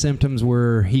that his symptoms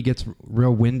were he gets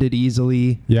real winded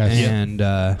easily. Yes. And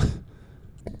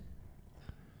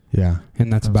Yeah.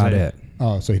 and that's about it.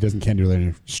 Oh, so he can't do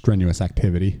any strenuous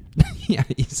activity. Yeah,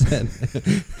 he said.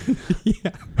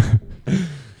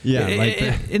 Yeah, like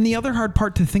that. And the other hard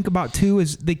part to think about too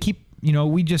is they keep,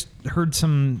 we just heard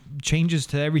some changes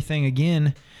to everything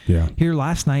again here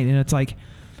last night. And it's like,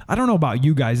 I don't know about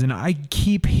you guys. And I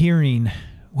keep hearing,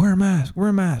 wear a mask, wear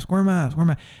a mask, wear a mask, wear a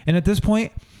mask. And at this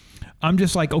point, I'm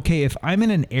just like, okay, if I'm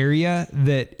in an area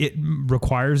that it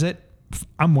requires it,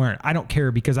 I'm wearing it. I don't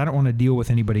care because I don't want to deal with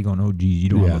anybody going, oh, geez, you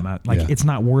don't have a mask. Like, it's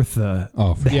not worth the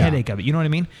headache of it. You know what I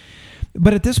mean?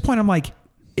 But at this point, I'm like,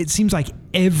 it seems like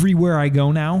everywhere I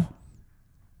go now,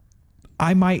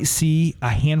 I might see a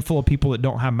handful of people that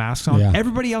don't have masks on. Yeah.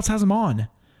 Everybody else has them on.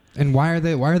 And why are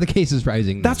the cases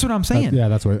rising? That's what I'm saying.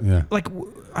 That's what. Yeah. Like,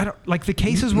 I don't like the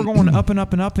cases were going up and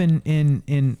up and up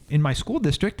in my school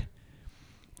district.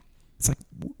 It's like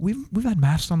we've had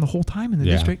masks on the whole time in the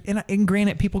district, and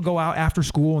granted, people go out after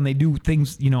school and they do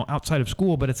things outside of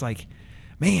school, but it's like,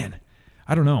 man,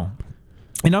 I don't know.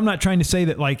 And I'm not trying to say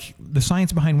that like the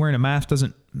science behind wearing a mask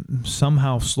doesn't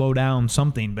somehow slow down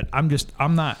something, but I'm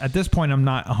not at this point. I'm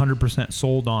not 100%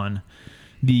 sold on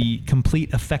the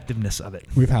complete effectiveness of it.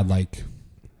 We've had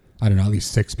at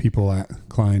least 6 people at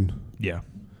Klein. Yeah.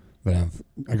 That have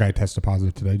a guy tested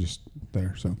positive today just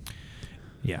there. So.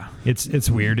 Yeah, it's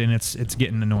weird and it's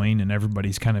getting annoying and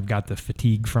everybody's kind of got the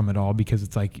fatigue from it all because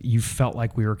it's like you felt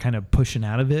like we were kind of pushing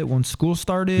out of it when school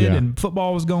started and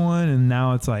football was going and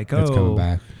now it's like it's coming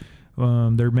back.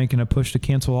 They're making a push to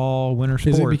cancel all winter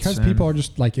sports. Is it because people are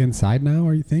just like inside now,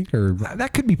 or you think, or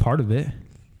that could be part of it?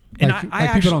 And like, I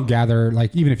people actually don't gather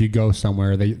like even if you go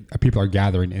somewhere, people are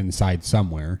gathering inside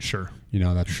somewhere. Sure,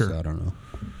 that's sure. I don't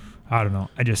know.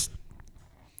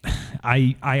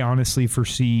 I honestly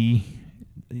foresee.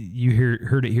 You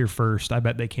heard it here first. I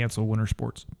bet they cancel winter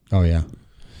sports. Oh yeah,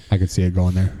 I could see it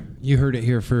going there. You heard it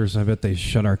here first. I bet they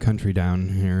shut our country down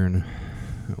here and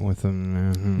with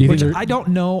them. Which I don't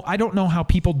know. I don't know how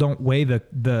people don't weigh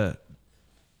the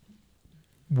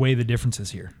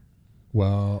differences here.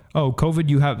 Well,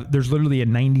 COVID. There's literally a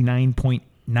 99.8%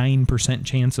 0.9%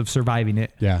 chance of surviving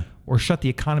it. Yeah. Or shut the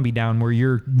economy down where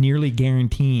you're nearly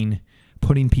guaranteeing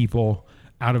putting people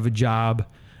out of a job,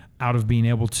 out of being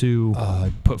able to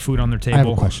put food on their table. I have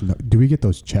a question though. Do we get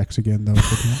those checks again though?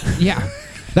 Yeah.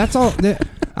 That's all.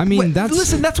 I mean,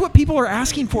 listen, that's what people are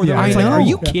asking for. Though. Yeah, It's I like, know. are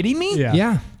you kidding me?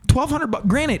 Yeah. $1,200.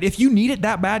 Granted, if you need it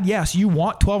that bad, yes, you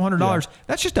want $1,200.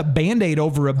 That's just a Band-Aid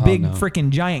over a big freaking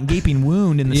giant gaping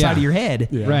wound in the side of your head.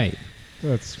 Yeah. Right.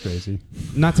 That's crazy.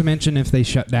 Not to mention if they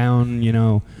shut down,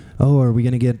 are we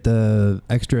going to get the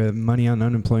extra money on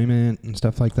unemployment and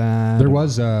stuff like that? There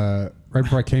was right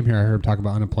before I came here, I heard them talk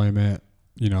about unemployment.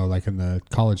 Like in the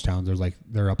college towns,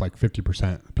 they're up like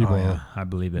 50%. People I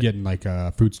believe it. getting like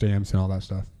food stamps and all that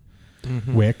stuff.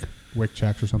 Mm-hmm. WIC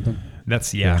checks or something.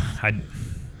 That's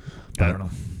I don't know.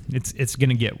 It's going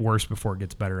to get worse before it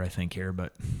gets better, I think here,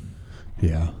 but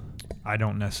yeah, I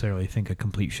don't necessarily think a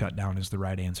complete shutdown is the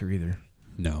right answer either.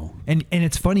 No. And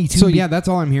it's funny too. So yeah, that's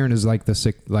all I'm hearing is like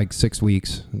 6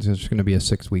 weeks. It's just going to be a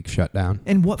 6-week shutdown.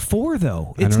 And what for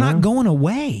though? It's not going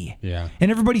away. Yeah. And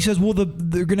everybody says, well,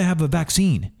 they're going to have a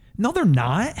vaccine. No, they're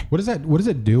not. What does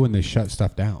it do when they shut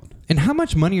stuff down? And how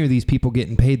much money are these people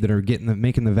getting paid that are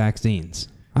making the vaccines?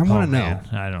 I want to know. Man,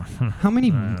 I don't. How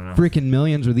many freaking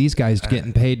millions are these guys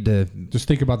getting paid to? Just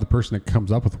think about the person that comes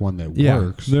up with one that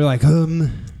works. They're like,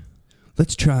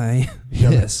 let's try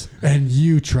this. And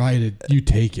you tried it. You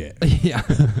take it. Yeah.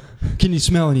 Can you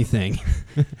smell anything?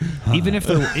 Even if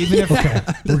okay,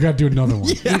 we're gonna do another one.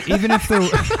 Even if they're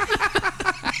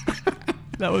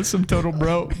that was some total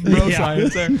bro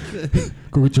science there.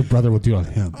 Go what your brother will do on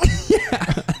him.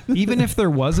 Even if there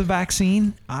was a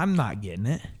vaccine, I'm not getting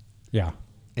it. Yeah.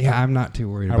 Yeah, I'm not too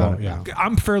worried about it. Yeah.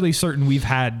 I'm fairly certain we've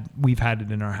had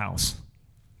it in our house.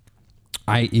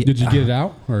 Did you get it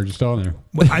out or just still in there?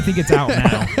 Well, I think it's out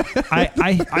now.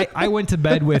 I went to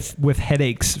bed with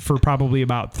headaches for probably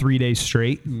about 3 days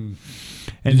straight. And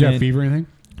And did you have fever or anything?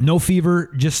 No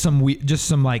fever, just some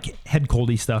like head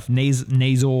coldy stuff,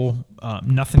 nasal,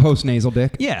 nothing. Post nasal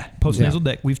dick. Yeah, post nasal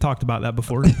dick. We've talked about that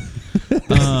before.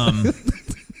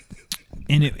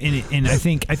 And I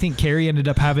think Carrie ended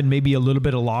up having maybe a little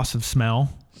bit of loss of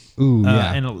smell. Ooh,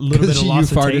 yeah. And a little bit of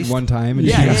loss of taste. You farted one time, and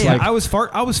yeah, she was like, I was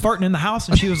farting in the house,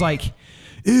 and she was like,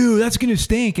 "Ew, that's gonna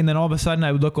stink." And then all of a sudden,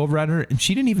 I would look over at her, and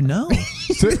she didn't even know.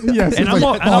 Yes, and I'm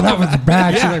like, that was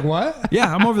bad. She's like, what?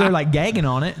 Yeah, I'm over there like gagging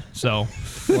on it. So,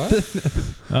 what?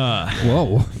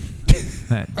 Whoa.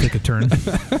 That took a turn.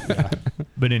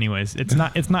 But anyways, it's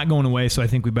not going away. So I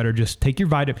think we better just take your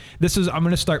vitamin. I'm going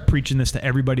to start preaching this to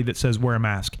everybody that says wear a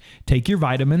mask. Take your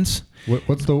vitamins.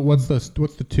 What's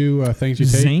the two things you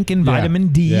take? Zinc and vitamin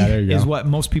D is what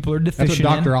most people are deficient in.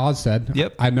 That's what Dr. Oz said.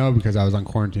 Yep. I know because I was on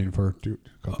quarantine for a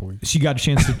couple weeks. She got a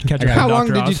chance to catch up. How with long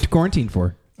Dr. did Oz. you quarantine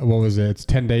for? What was it? It's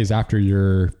 10 days after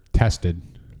you're tested.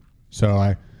 So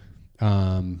I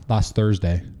last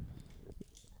Thursday.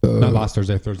 Not last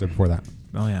Thursday, Thursday before that.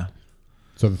 Oh yeah.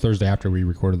 So the Thursday after we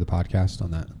recorded the podcast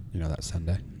on that, that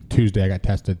Sunday. Tuesday I got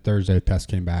tested. Thursday the test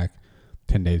came back.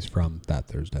 10 days from that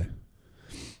Thursday.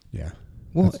 Yeah.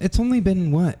 Well, it's only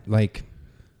been what, like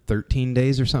 13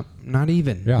 days or something? Not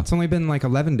even. Yeah. It's only been like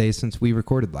 11 days since we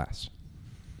recorded last.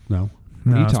 No.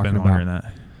 What are you it's talking been about? longer than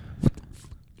that.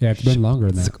 Yeah, it's been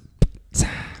longer than that.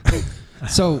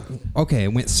 So, okay,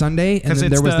 it went Sunday, and then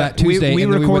there was that Tuesday,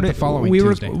 and then we went the following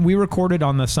Tuesday. We recorded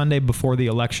on the Sunday before the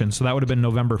election, so that would have been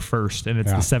November 1st, and it's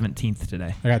the 17th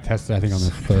today. I got tested, I think, on the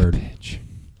 3rd.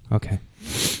 Okay.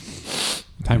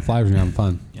 Time flies when you're having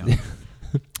fun. Yeah.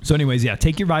 So anyways,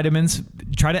 take your vitamins.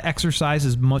 Try to exercise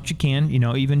as much you can.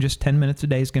 Even just 10 minutes a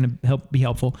day is going to be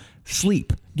helpful.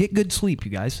 Sleep. Get good sleep,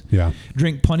 you guys. Yeah.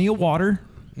 Drink plenty of water,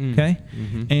 okay?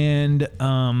 Mm-hmm. And...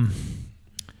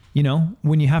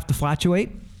 when you have to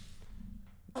flatulate.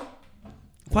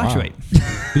 Wow.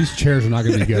 These chairs are not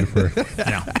going to be good for...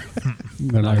 No.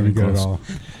 They're not going to be good at all.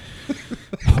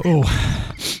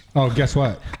 Oh, guess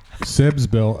what? Sibs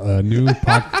built a new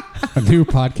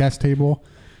podcast table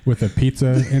with a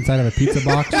pizza inside of a pizza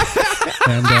box.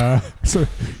 And so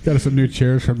got us some new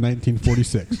chairs from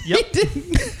 1946. Yep.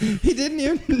 He didn't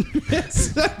even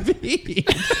miss a beat.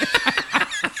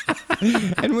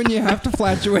 And when you have to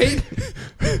flatulate.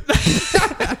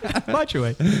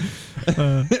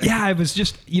 I was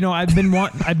just, I've been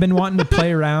wanting to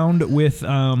play around with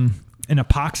an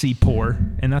epoxy pour,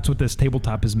 and that's what this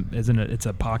tabletop is. It's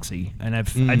epoxy, and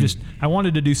I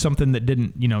wanted to do something that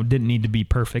didn't need to be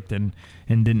perfect and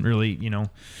didn't really,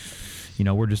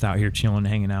 we're just out here chilling,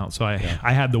 hanging out. So I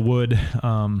had the wood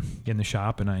in the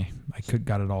shop, and I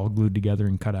got it all glued together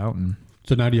and cut out. And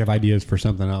so now do you have ideas for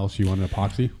something else you want to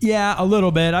epoxy? Yeah, a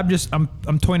little bit.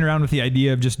 I'm toying around with the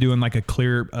idea of just doing like a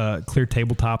clear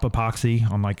tabletop epoxy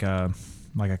on like a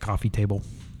like a coffee table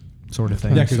sort of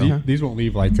thing. Yeah, because these won't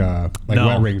leave like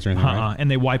wet rings or anything, right? And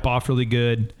they wipe off really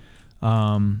good.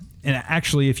 And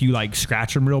actually, if you like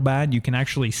scratch them real bad, you can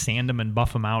actually sand them and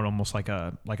buff them out almost like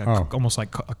a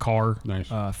car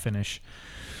finish.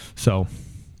 So,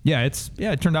 yeah,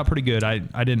 it turned out pretty good.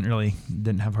 I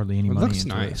didn't have hardly any money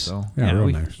into it. So yeah, real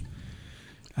nice.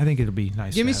 I think it'll be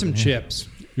nice. Give me some chips.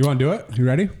 You want to do it? You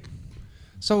ready?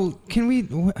 So can we?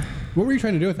 What were you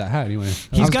trying to do with that hat anyway?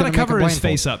 He's got to cover his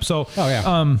face up. So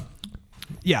so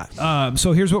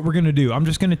here's what we're gonna do. I'm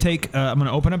just gonna take. I'm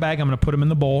gonna open a bag. I'm gonna put them in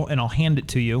the bowl, and I'll hand it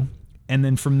to you. And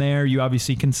then from there, you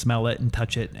obviously can smell it and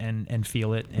touch it and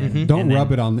feel it. And don't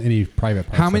rub it on any private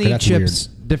parts. How many chips?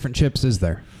 Weird. Different chips is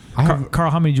there?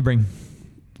 Carl, how many did you bring?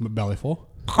 Belly full.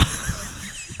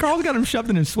 Carl's got him shoved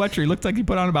in his sweatshirt. He looked like he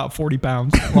put on about 40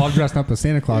 pounds. Well, I'm dressed up as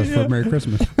Santa Claus for Merry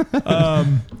Christmas.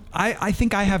 I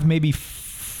think I have maybe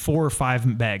 4 or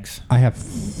 5 bags. I have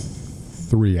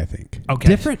 3, I think. Okay.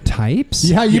 Different types?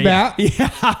 Yeah, you bet. Yeah.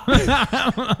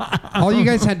 All you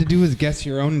guys had to do was guess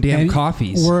your own damn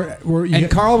coffees.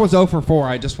 And Carl was 0 for 4.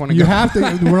 I just want to You have to.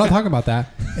 We're not talking about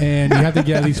that. And you have to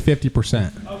get at least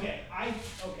 50%. Okay. All right.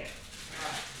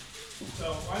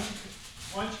 So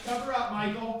why don't you cover up,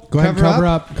 Michael? Go ahead and cover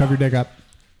up. Cover your dick up.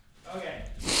 Okay.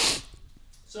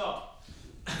 So,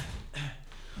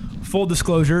 full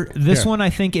disclosure, this one I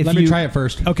think if Let me try it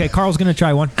first. Okay, Carl's going to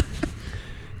try one.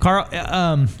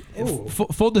 Carl,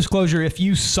 full disclosure, if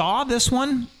you saw this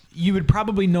one, you would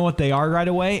probably know what they are right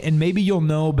away, and maybe you'll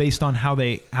know based on how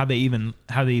they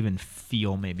even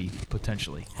feel, maybe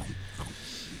potentially.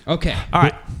 Okay. All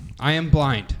right. I am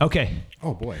blind. Okay.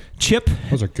 Oh boy. Chip.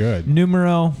 Those are good.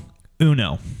 Numero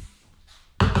uno.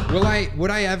 Would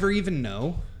I ever even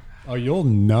know? Oh, you'll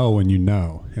know when you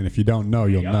know, and if you don't know,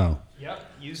 you'll know. Yep.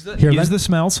 Use the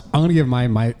smells. I'm gonna give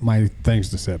my things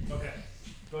to sip. Okay.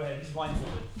 Go ahead. He's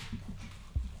blindfolded.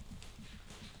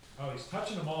 Oh, he's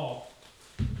touching them all.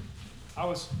 I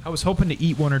was hoping to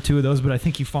eat 1 or 2 of those, but I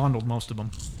think you fondled most of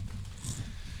them.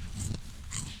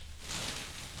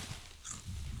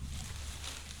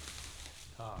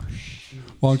 Oh, shoot.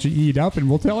 Why don't you eat up and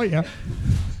we'll tell you?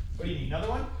 What do you need? Another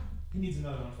one? He needs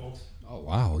another one, folks. Oh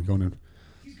wow, you're going in.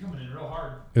 He's coming in real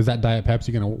hard. Is that Diet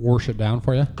Pepsi gonna wash it down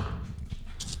for you?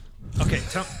 Okay,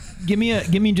 so give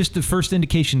me just the first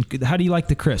indication. How do you like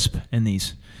the crisp in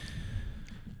these?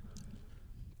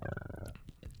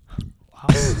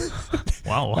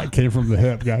 Wow. That came from the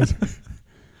hip, guys.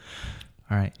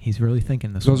 All right, he's really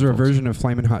thinking this. Those are a version of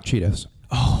Flamin' Hot Cheetos.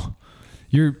 Oh,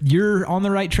 you're on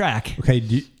the right track.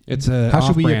 Okay, it's a. How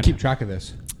should we off-brand. keep track of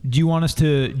this? Do you want us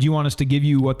to give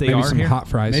you what they Maybe are some here? hot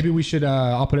fries. Maybe we should.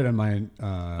 I'll put it in my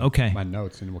my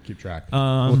notes and we'll keep track.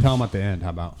 We'll tell them at the end. How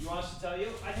about? You want us to tell you?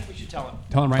 I think we should tell him.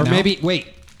 Tell them right or now.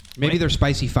 Maybe they're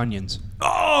spicy Funyuns.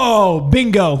 Oh,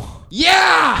 bingo!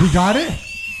 Yeah, he got it.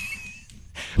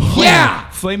 Yeah,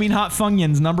 Flaming Hot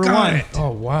Funyuns, number 1.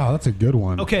 Oh wow, that's a good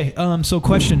one. Okay, so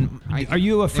question: Are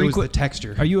you a frequent? It was the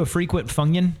texture. Are you a frequent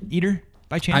Funyun eater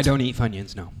by chance? I don't eat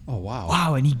Funyuns. No. Oh wow.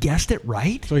 Wow, and he guessed it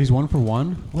right. So he's 1 for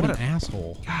 1. What an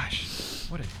asshole. Gosh,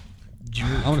 what a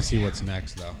jerk. I want to see what's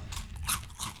next though.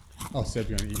 Oh, Sip,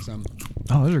 you want to eat some?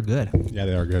 Oh, those are good. Yeah,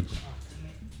 they are good.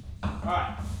 All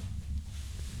right.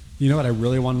 You know what I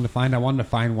really wanted to find? I wanted to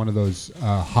find one of those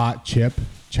hot chip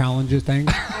challenges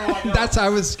things. I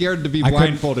was scared to be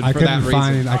blindfolded for that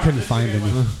reason. I couldn't find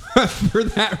any. For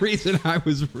that reason, I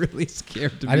was really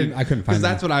scared to be. I couldn't find because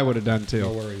that's what I would have done too.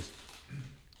 No worries.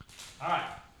 All right.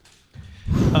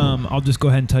 I'll just go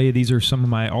ahead and tell you these are some of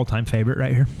my all-time favorite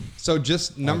right here. So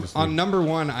just on number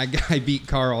 1, I beat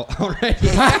Carl already.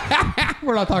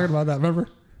 We're not talking about that, remember?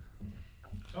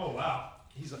 Oh wow.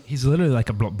 He's literally like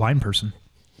a blind person.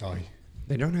 Oh,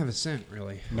 they don't have a scent,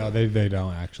 really. No, they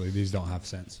don't actually. These don't have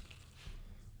scents.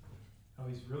 Oh,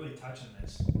 he's really touching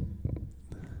this.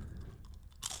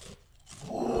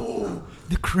 Oh,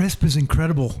 the crisp is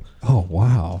incredible. Oh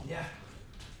wow. Yeah.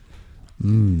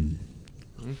 Mmm.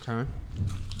 Okay.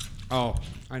 Oh,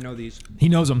 I know these. He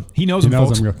knows them. He knows them,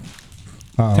 folks.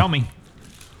 Tell me.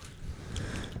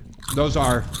 Those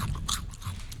are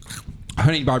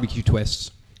honey barbecue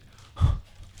twists.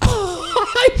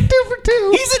 He's 2 for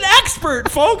 2. He's an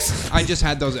expert, folks. I just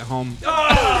had those at home.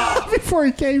 Before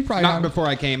he came, probably. Not before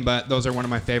I came, but those are one of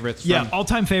my favorites. Yeah,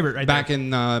 all-time favorite right back there. in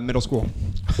middle school.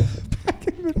 Back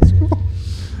in middle school.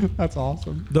 That's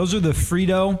awesome. Those are the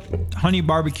Frito honey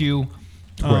barbecue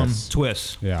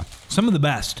twists. Yeah. Some of the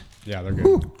best. Yeah, they're good.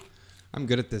 Whew. I'm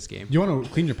good at this game. You want to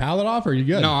clean your palate off, or are you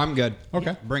good? No, I'm good.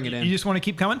 Okay. Bring it in. You just want to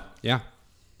keep coming? Yeah.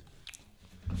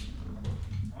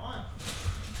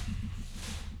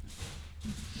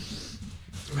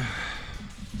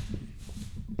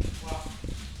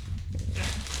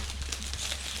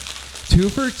 2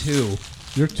 for 2.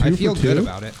 You're 2 I feel for 2? good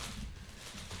about it.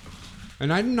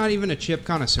 And I'm not even a chip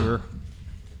connoisseur.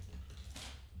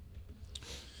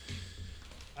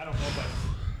 I don't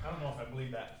know if I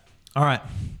believe that. All right.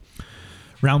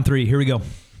 Round 3. Here we go.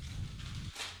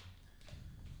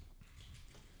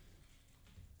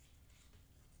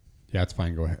 Yeah, it's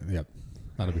fine. Go ahead. Yep.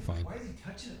 That'll be fine. Why is he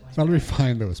touching it like that'll be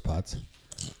fine, Lewis Potts.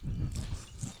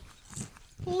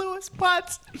 Lewis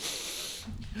Potts.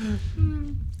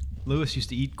 Lewis used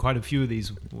to eat quite a few of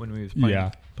these when we was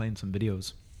playing some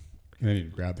videos. And then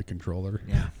he'd grab the controller.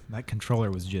 Yeah, that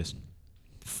controller was just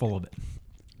full of it.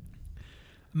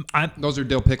 Those are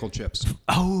dill pickle chips.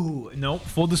 Oh, no.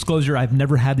 Full disclosure, I've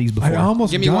never had these before. I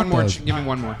almost Give me got one more. those. Give me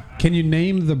one more. Can you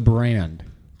name the brand?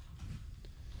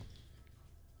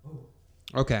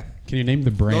 Okay. Can you name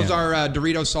the brand? Those are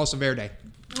Doritos Salsa Verde.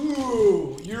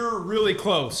 Ooh, you're really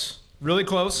close. Really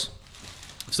close.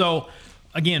 So,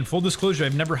 again, full disclosure,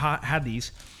 I've never had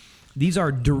these. These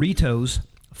are Doritos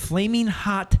Flaming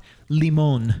Hot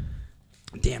Limon.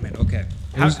 Damn it. Okay.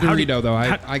 It was Dorito, though.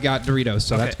 I got Doritos,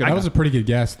 so that's good. That was a pretty good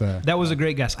guess. That was a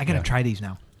great guess. I got to try these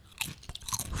now.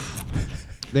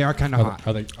 They are kind of hot.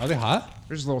 Are they hot?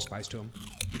 There's a little spice to them.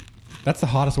 That's the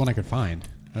hottest one I could find.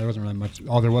 There wasn't really much.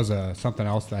 Oh, there was something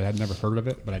else that I had never heard of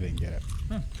it, but I didn't get it.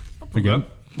 Pretty good.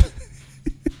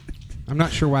 I'm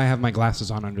not sure why I have my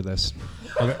glasses on under this.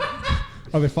 Hey,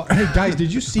 guys,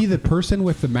 did you see the person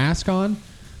with the mask on?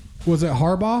 Was it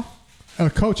Harbaugh? A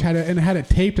coach had it and had it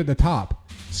taped at the top.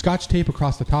 Scotch tape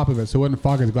across the top of it so it wouldn't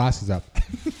fog his glasses up.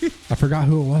 I forgot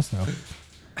who it was, though.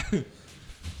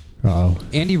 Uh-oh.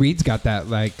 Andy Reid's got that,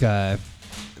 that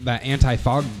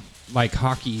anti-fog,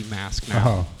 hockey mask now.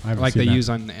 Oh, I haven't like seen they that. use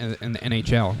in the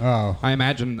NHL. Oh. I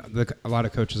imagine a lot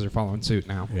of coaches are following suit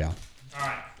now. Yeah. All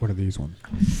right. What are these ones?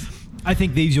 I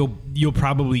think these you'll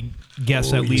probably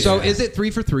guess at least. So is it 3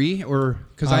 for 3 or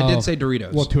because I did say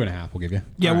Doritos? Well, 2.5 we'll give you.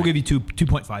 Yeah, we'll give you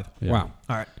 2.5. Yeah. Wow.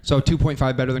 All right. So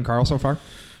 2.5 better than Carl so far.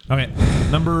 Okay.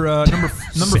 Number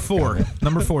 4.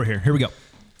 Number 4 here. Here we go.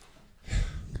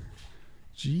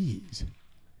 Jeez.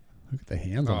 Look at the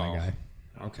hands on that guy.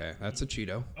 Okay, that's a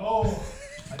Cheeto. Oh,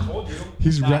 I told you.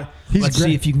 Let's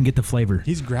see if you can get the flavor.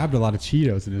 He's grabbed a lot of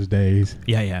Cheetos in his days.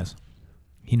 Yeah, he has.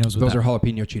 He knows what Those are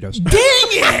jalapeno Cheetos. Dang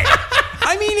it!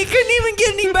 I mean, it couldn't even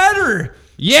get any better.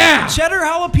 Yeah. Cheddar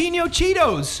jalapeno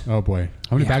Cheetos. Oh boy,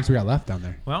 how many bags we got left down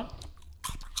there? Well,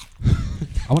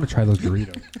 I want to try those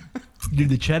Doritos. dude,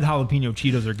 the Ched jalapeno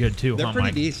Cheetos are good too. They're huh, pretty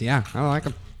Mike? decent. Yeah, I like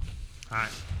them. All right.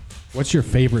 What's your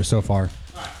favorite so far?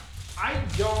 I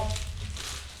don't.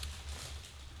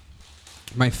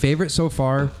 My favorite so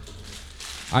far,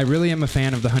 I really am a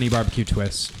fan of the honey barbecue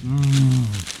twists.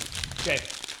 Okay.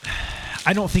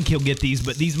 I don't think he'll get these,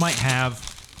 but these might have.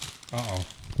 Uh-oh.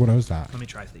 What is that? Let me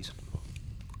try these.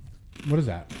 What is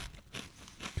that?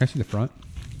 Can I see the front?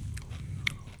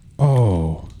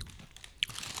 Oh.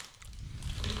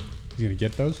 You gonna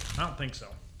get those? I don't think so.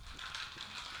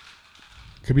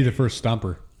 Could be the first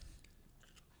stumper.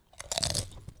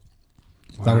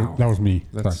 Wow. That was me.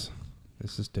 This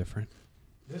is different.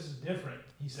 This is different,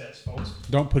 he says, folks.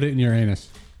 Don't put it in your anus.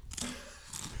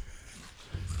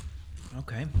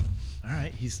 Okay. All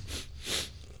right. He's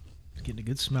getting a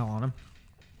good smell on him.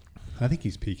 I think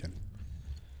he's peeking.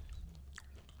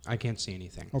 I can't see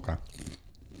anything. Okay.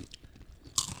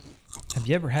 Have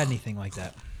you ever had anything like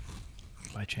that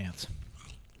by chance?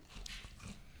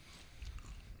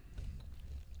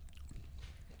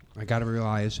 I gotta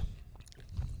realize.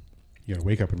 You gotta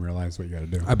wake up and realize what you gotta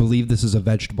do. I believe this is a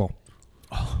vegetable.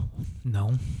 Oh,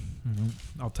 no.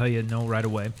 I'll tell you no right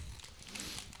away.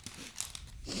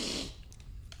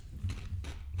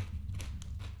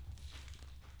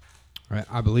 All right,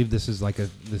 I believe this is like a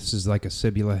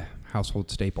Sibula household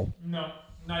staple. No,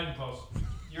 not even close.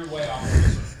 You're way off on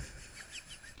this one.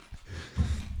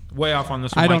 Way off on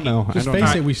this one. I don't know. Just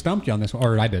face it, we stumped you on this one.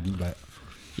 Or I didn't, but.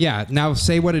 Yeah, now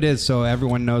say what it is so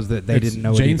everyone knows that they didn't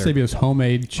know Jane it either. Sabia's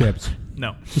homemade chips.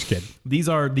 No. Just kidding. These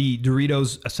are the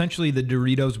Doritos, essentially the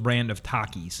Doritos brand of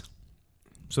Takis.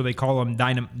 So they call them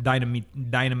Dynamita,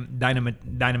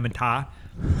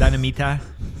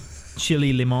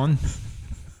 Chili Limon.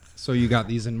 So you got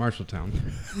these in Marshalltown?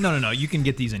 No. You can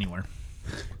get these anywhere.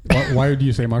 Why do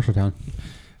you say Marshalltown?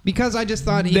 Because I just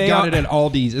thought he got it at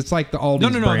Aldi's. It's like the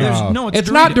Aldi's brand. It's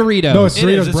not Doritos. No, it's It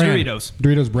Doritos is. It's brand. Doritos.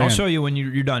 Doritos brand. I'll show you when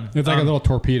you're done. It's like a little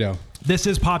torpedo. This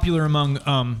is popular among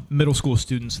middle school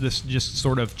students, this just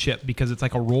sort of chip, because it's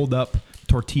like a rolled up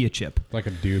tortilla chip. Like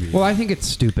a doobie. Well, I think it's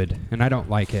stupid, and I don't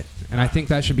like it. And I think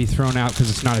that should be thrown out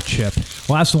because it's not a chip.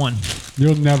 Last one.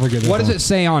 You'll never get this What does one. it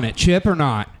say on it? Chip or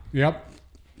not? Yep.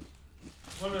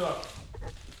 Let me look.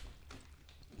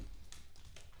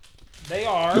 They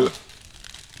are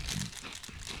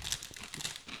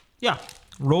Yeah,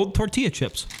 rolled tortilla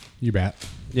chips. You bet.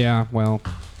 Yeah, well,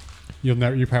 You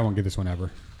probably won't get this one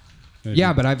ever.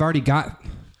 yeah, but I've already got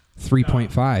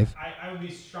 3.5. I would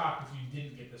be shocked if you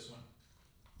didn't get this one.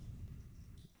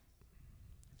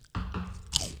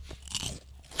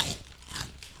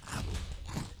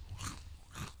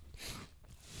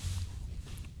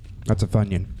 That's a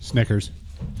Funyun. Snickers.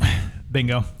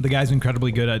 Bingo. The guy's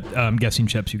incredibly good at guessing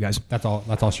chips, you guys. That's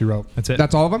all she wrote. That's it.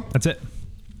 That's all of them? That's it.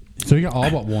 So you got all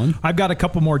but one? I've got a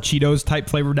couple more Cheetos type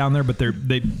flavor down there, but they'd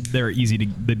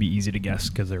be easy to guess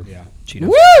because they're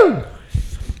Cheetos. Woo!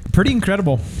 Pretty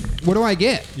incredible. What do I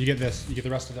get? You get this. You get the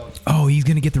rest of those. Oh, he's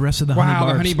gonna get the rest of the honey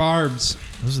barbs. The honey barbs.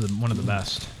 This is one of the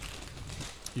best.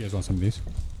 You guys want some of these?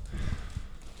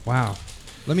 Wow.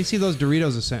 Let me see those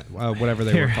Doritos, whatever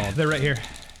they Here, were called. they're right here.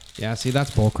 Yeah, see, that's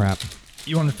bull crap.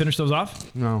 You want to finish those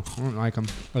off? No, I don't like them.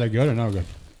 Are they good or no good?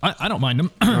 I don't mind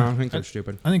them. No, I think they're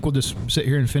stupid. I think we'll just sit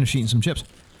here and finish eating some chips.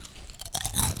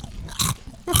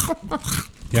 Yeah,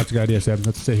 that's a good idea, Seb.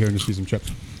 Let's sit here and just eat some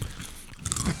chips.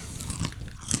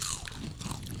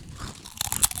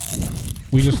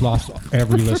 We just lost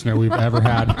every listener we've ever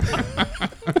had.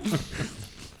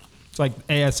 It's like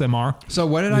ASMR. So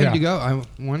what did I do go?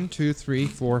 1, 2, 3,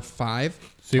 4, 5.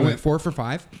 So you went 4 for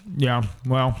 5? Yeah,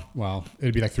 well,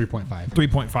 it'd be like 3.5.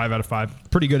 3.5 out of 5.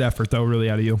 Pretty good effort, though, really,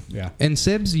 out of you. Yeah. And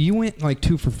Sibs, you went like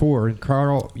 2 for 4. And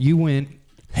Carl, you went...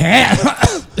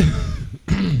 I'll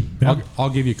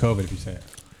give you COVID if you say it.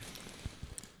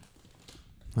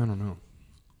 I don't know.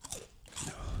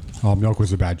 Oh, milk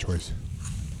was a bad choice.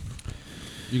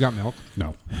 You got milk?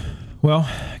 No. Well,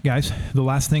 guys, the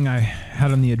last thing I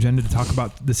had on the agenda to talk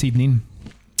about this evening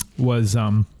was I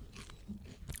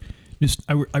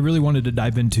really wanted to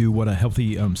dive into what a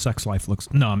healthy sex life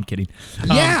looks. No, I'm kidding.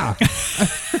 Yeah.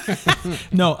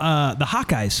 No, the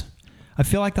Hawkeyes. I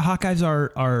feel like the Hawkeyes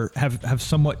have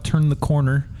somewhat turned the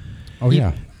corner. Oh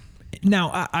yeah.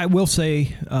 Now I will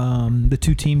say the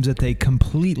two teams that they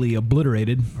completely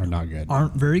obliterated are not good.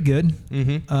 Aren't very good.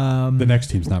 Mm-hmm. The next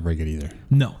team's not very good either.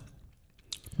 No.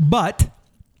 But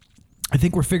I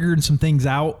think we're figuring some things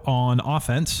out on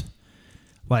offense.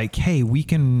 Like, hey, we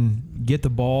can get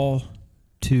the ball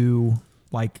to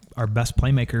like our best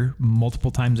playmaker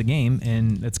multiple times a game,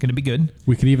 and it's going to be good.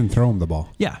 We could even throw him the ball.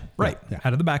 Yeah, right. Yeah.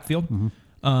 Out of the backfield.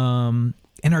 Mm-hmm.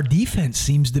 And our defense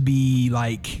seems to be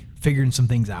like figuring some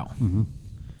things out. Mm-hmm.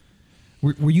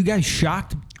 Were you guys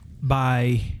shocked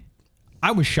by...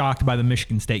 I was shocked by the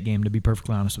Michigan State game, to be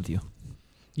perfectly honest with you.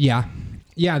 Yeah.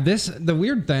 Yeah, the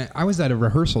weird thing, I was at a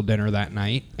rehearsal dinner that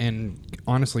night and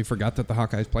honestly forgot that the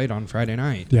Hawkeyes played on Friday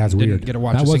night. Yeah, it's Didn't weird. get to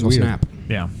watch That a was single weird. snap.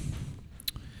 Yeah.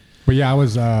 But yeah, I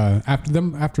was after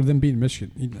them beating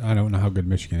Michigan. I don't know how good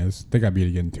Michigan is. They got beat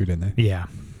again too, didn't they? Yeah.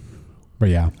 But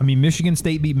yeah. I mean, Michigan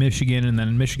State beat Michigan, and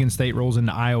then Michigan State rolls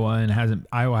into Iowa, and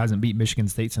Iowa hasn't beat Michigan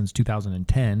State since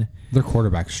 2010. Their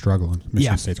quarterback's struggling.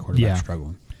 Michigan State's quarterback's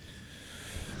struggling.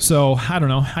 So I don't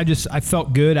know. I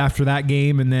felt good after that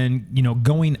game, and then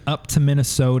going up to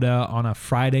Minnesota on a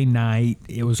Friday night,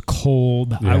 it was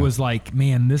cold. Yeah. I was like,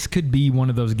 man, this could be one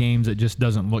of those games that just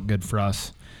doesn't look good for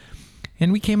us.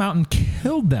 And we came out and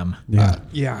killed them. Yeah,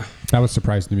 yeah. That was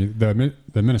surprising to me.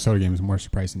 The Minnesota game is more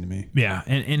surprising to me. Yeah,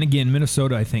 and again,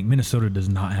 Minnesota. I think Minnesota does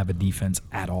not have a defense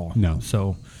at all. No.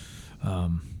 So,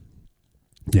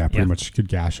 yeah, pretty much could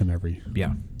gash them every.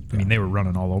 Yeah, I mean they were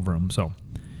running all over them. So,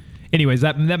 anyways,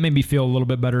 that made me feel a little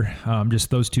bit better.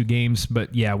 Just those two games,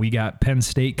 but yeah, we got Penn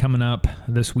State coming up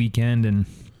this weekend, and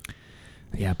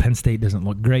yeah, Penn State doesn't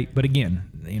look great. But again,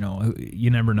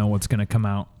 you never know what's going to come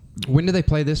out. When do they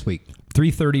play this week?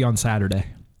 3:30 on Saturday.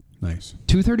 Nice.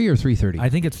 2:30 or 3:30? I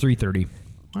think it's 3:30.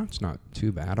 That's not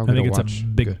too bad. I think it's a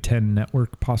Big Ten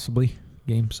Network possibly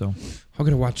game. So I'm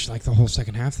gonna watch like the whole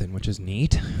second half then, which is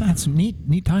neat. That's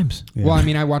neat times. Yeah. Well, I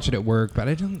mean, I watch it at work, but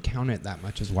I don't count it that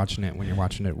much as watching it when you're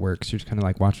watching it at work. So you're just kind of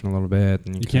like watching a little bit,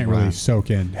 and you can't really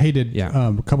soak in. Hey, did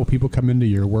a couple people come into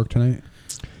your work tonight?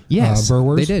 Yes,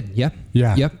 Burwers? they did. Yep.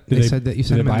 Yeah. Yep. They said that you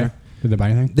sent them in there. Did they buy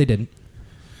anything? They didn't.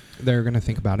 They're gonna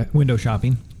think about it. Window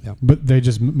shopping. Yep. But they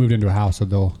just moved into a house, so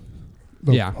they'll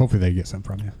hopefully they get some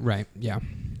from you. Right. Yeah.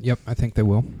 Yep. I think they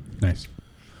will. Nice.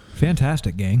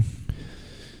 Fantastic, gang.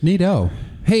 Neato.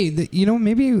 Hey,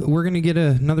 maybe we're gonna get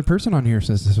another person on here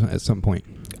at some point.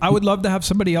 I would love to have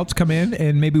somebody else come in,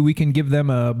 and maybe we can give them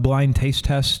a blind taste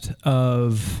test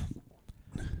of.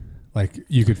 Like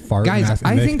you could fart, guys. and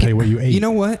I think tell you what you ate. You know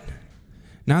what?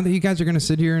 Now that you guys are gonna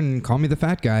sit here and call me the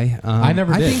fat guy, I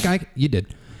never did. I think you did.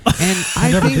 And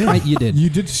I think you did. You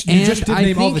did. You just did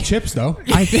name all the chips, though.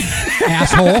 I think,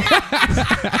 asshole.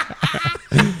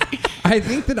 I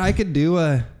think that I could do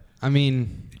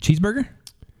cheeseburger.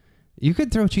 You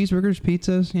could throw cheeseburgers,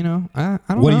 pizzas. You know, I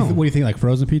don't What know. do you think? Like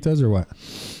frozen pizzas or what?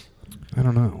 I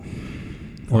don't know.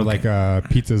 Or like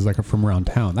pizzas like from around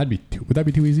town. Would that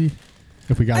be too easy?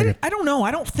 If we got I don't know.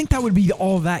 I don't think that would be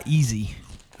all that easy.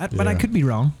 But I could be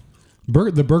wrong.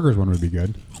 the burgers one would be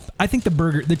good. I think the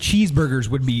cheeseburgers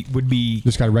would be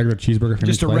Just got a regular cheeseburger from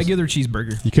just each a place? regular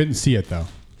cheeseburger. You couldn't see it though.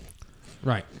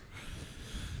 Right.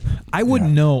 I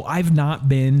wouldn't know. I've not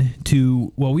been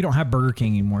to. Well, we don't have Burger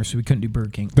King anymore, so we couldn't do Burger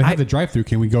King. They have the drive-through.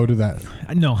 Can we go to that?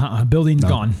 No, building's No.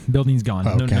 gone. Building's gone.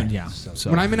 Oh, okay. No, yeah. So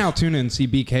When I'm in Altoona and see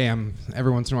BK,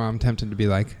 every once in a while I'm tempted to be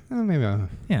like, maybe I'll...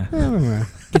 yeah, Yeah.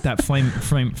 get that flame.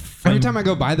 Every time I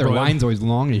go by, their broiled. line's always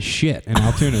long as shit in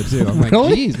Altoona too. I'm like,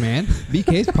 Really? geez, man,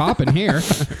 BK's popping here.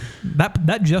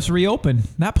 That just reopened.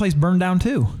 That place burned down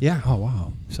too. Yeah. Oh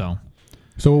wow.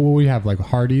 So what will we have? Like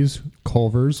Hardee's,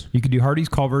 Culver's. you could do Hardee's,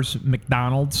 Culver's,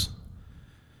 McDonald's,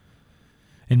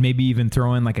 and maybe even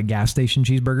throw in like a gas station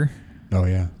cheeseburger, Oh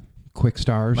yeah. Quick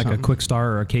Star or like something. a Quick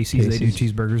Star or a Casey's. They do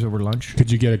cheeseburgers over lunch. Could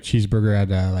you get a cheeseburger at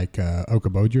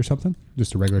Okoboji or something?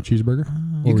 Just a regular cheeseburger?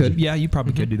 You Or would could. Yeah, you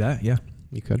probably could do that. Yeah,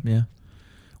 You could. yeah.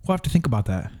 We'll have to think about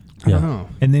that. I don't know.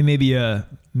 And then maybe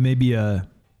a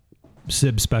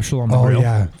Sib special on the Oh grill.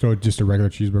 yeah. So just a regular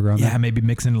cheeseburger on Yeah, there? maybe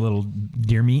mix in a little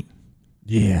deer meat.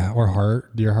 Yeah. Or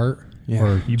deer heart. Yeah.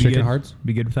 Or You be chicken good? hearts.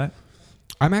 Be good with that?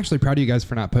 I'm actually proud of you guys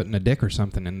for not putting a dick or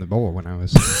something in the bowl when I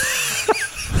was.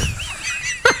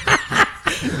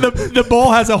 The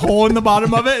bowl has a hole in the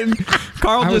bottom of it, and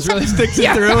Carl I was just really- sticks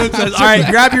it through and says, "All right,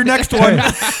 grab your next one."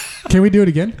 Can we do it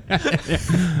again?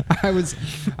 I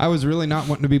was really not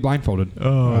wanting to be blindfolded.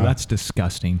 Oh, that's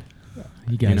disgusting.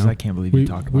 You guys, You know? I can't believe you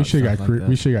talk about we should stuff got like that.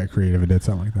 we should got creative and did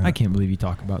something like that. I can't believe you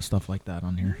talk about stuff like that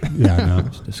on here. Yeah, I know.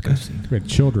 It's disgusting. We had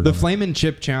children. The on it. Flamin'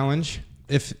 Chip Challenge.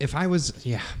 If I was,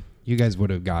 you guys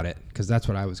would have got it because that's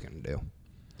what I was gonna do.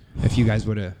 If you guys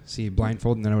would have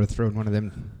blindfolded, and then I would have thrown one of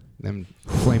them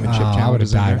Flamin' Chip I would have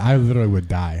challenges in died. there. I literally would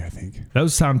die. I think.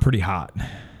 Those sound pretty hot.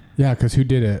 Yeah, because who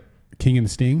did it? King and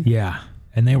Sting. Yeah,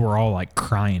 and they were all like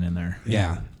crying in there.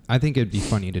 Yeah, I think it'd be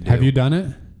funny to do. Have you done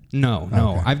it? No.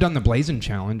 Okay. I've done the Blazing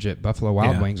Challenge at Buffalo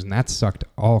Wild Yeah. Wings, and that sucked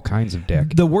all kinds of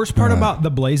dick. The worst part about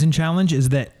the Blazing Challenge is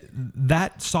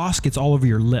that sauce gets all over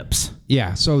your lips.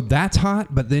 Yeah, so that's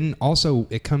hot, but then also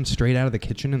it comes straight out of the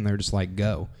kitchen, and they're just like,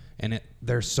 go. And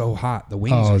they're so hot. The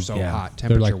wings are so hot,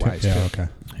 They're like temperature-wise. yeah, too. okay.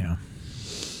 Yeah.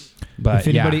 But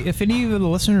If any of the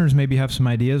listeners maybe have some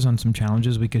ideas on some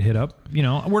challenges we could hit up,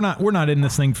 we're not in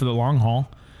this thing for the long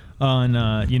haul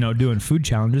on doing food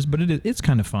challenges, but it's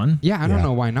kind of fun. I don't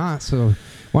know why not. So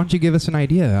why don't you give us an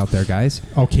idea out there, guys?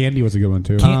 Oh, candy was a good one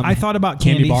too. I thought about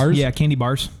candy candies. bars? Yeah, candy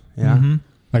bars. Yeah. Mhm.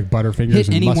 Like Butterfingers Hit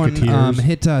and anyone, Musketeers.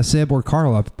 hit Sib or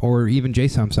Carl up, or even J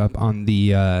Sumps up on the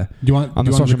do you want on do the you want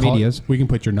them social to call- medias. We can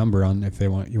put your number on if you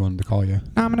want them to call you.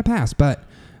 No, I'm gonna pass. But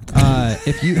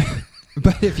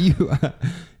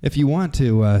if you want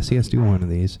to see us do one of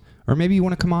these, or maybe you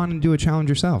want to come on and do a challenge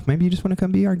yourself, maybe you just want to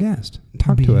come be our guest and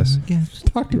talk to us.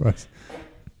 Talk to us.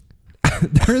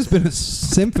 There has been a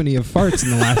symphony of farts in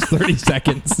the last 30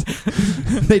 seconds.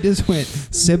 They just went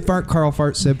Sib fart, Carl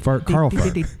fart, Sib fart, Carl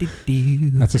fart.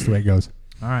 That's just the way it goes.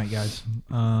 All right, guys.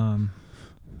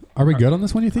 Are we good on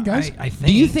this one? You think, guys? I think.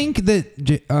 Do you think that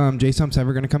J Sump's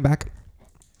ever going to come back?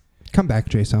 Come back,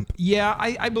 J Sump. Yeah,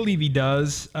 I believe he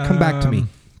does. Come back to me.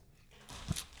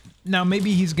 Now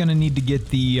maybe he's gonna need to get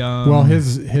the. Well,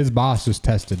 his boss just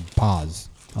tested pause,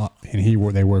 and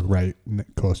they work right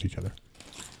close to each other.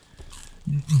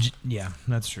 Yeah,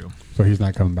 that's true. So he's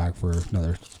not coming back for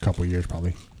another couple of years,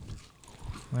 probably.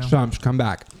 Well, Sumps, come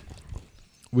back.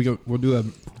 We'll do a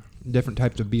different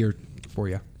types of beer for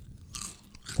you.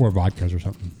 Or vodkas or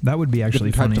something. that would be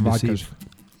actually funny Different to types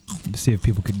of see if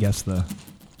people could guess the,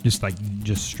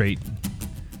 just straight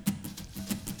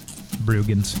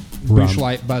Bruggens. Busch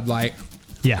Light, Bud Light,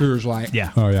 Yeah. Coors Light,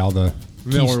 Yeah. Oh yeah, all the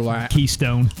Miller Light.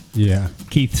 Keystone. yeah.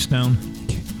 Keith Stone.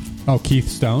 Oh, Keith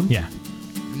Stone. Yeah.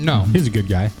 No, He's a good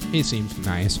guy. he seems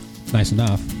nice. Nice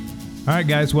enough. All right,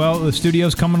 guys. Well, the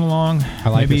studio's coming along. I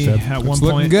like Maybe it, Sib. at one It's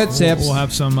looking point good, we'll, Sibs. we'll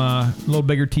have some little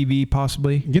bigger TV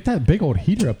possibly. Get that big old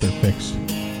heater up there fixed.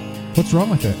 What's wrong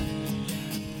with it?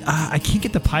 I can't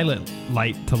get the pilot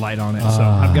light to light on it, so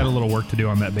I've got a little work to do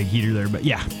on that big heater there. But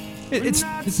yeah, it's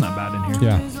not bad in here.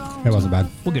 Yeah, it wasn't bad.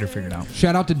 We'll get her figured out.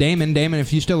 Shout out to Damon. Damon,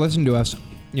 if you still listen to us,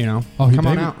 come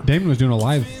on out. Damon was doing a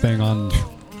live thing on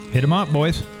Hit him up,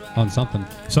 boys. something.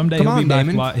 Someday Come he'll on, be back.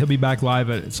 Damon. He'll be back live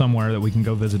at somewhere that we can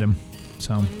go visit him.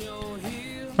 So, all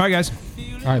right, guys.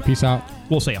 All right, peace out.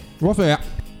 We'll see ya. We'll see ya.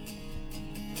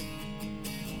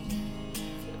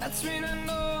 That's when I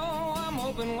know I'm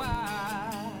open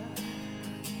wide.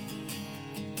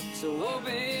 So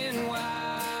open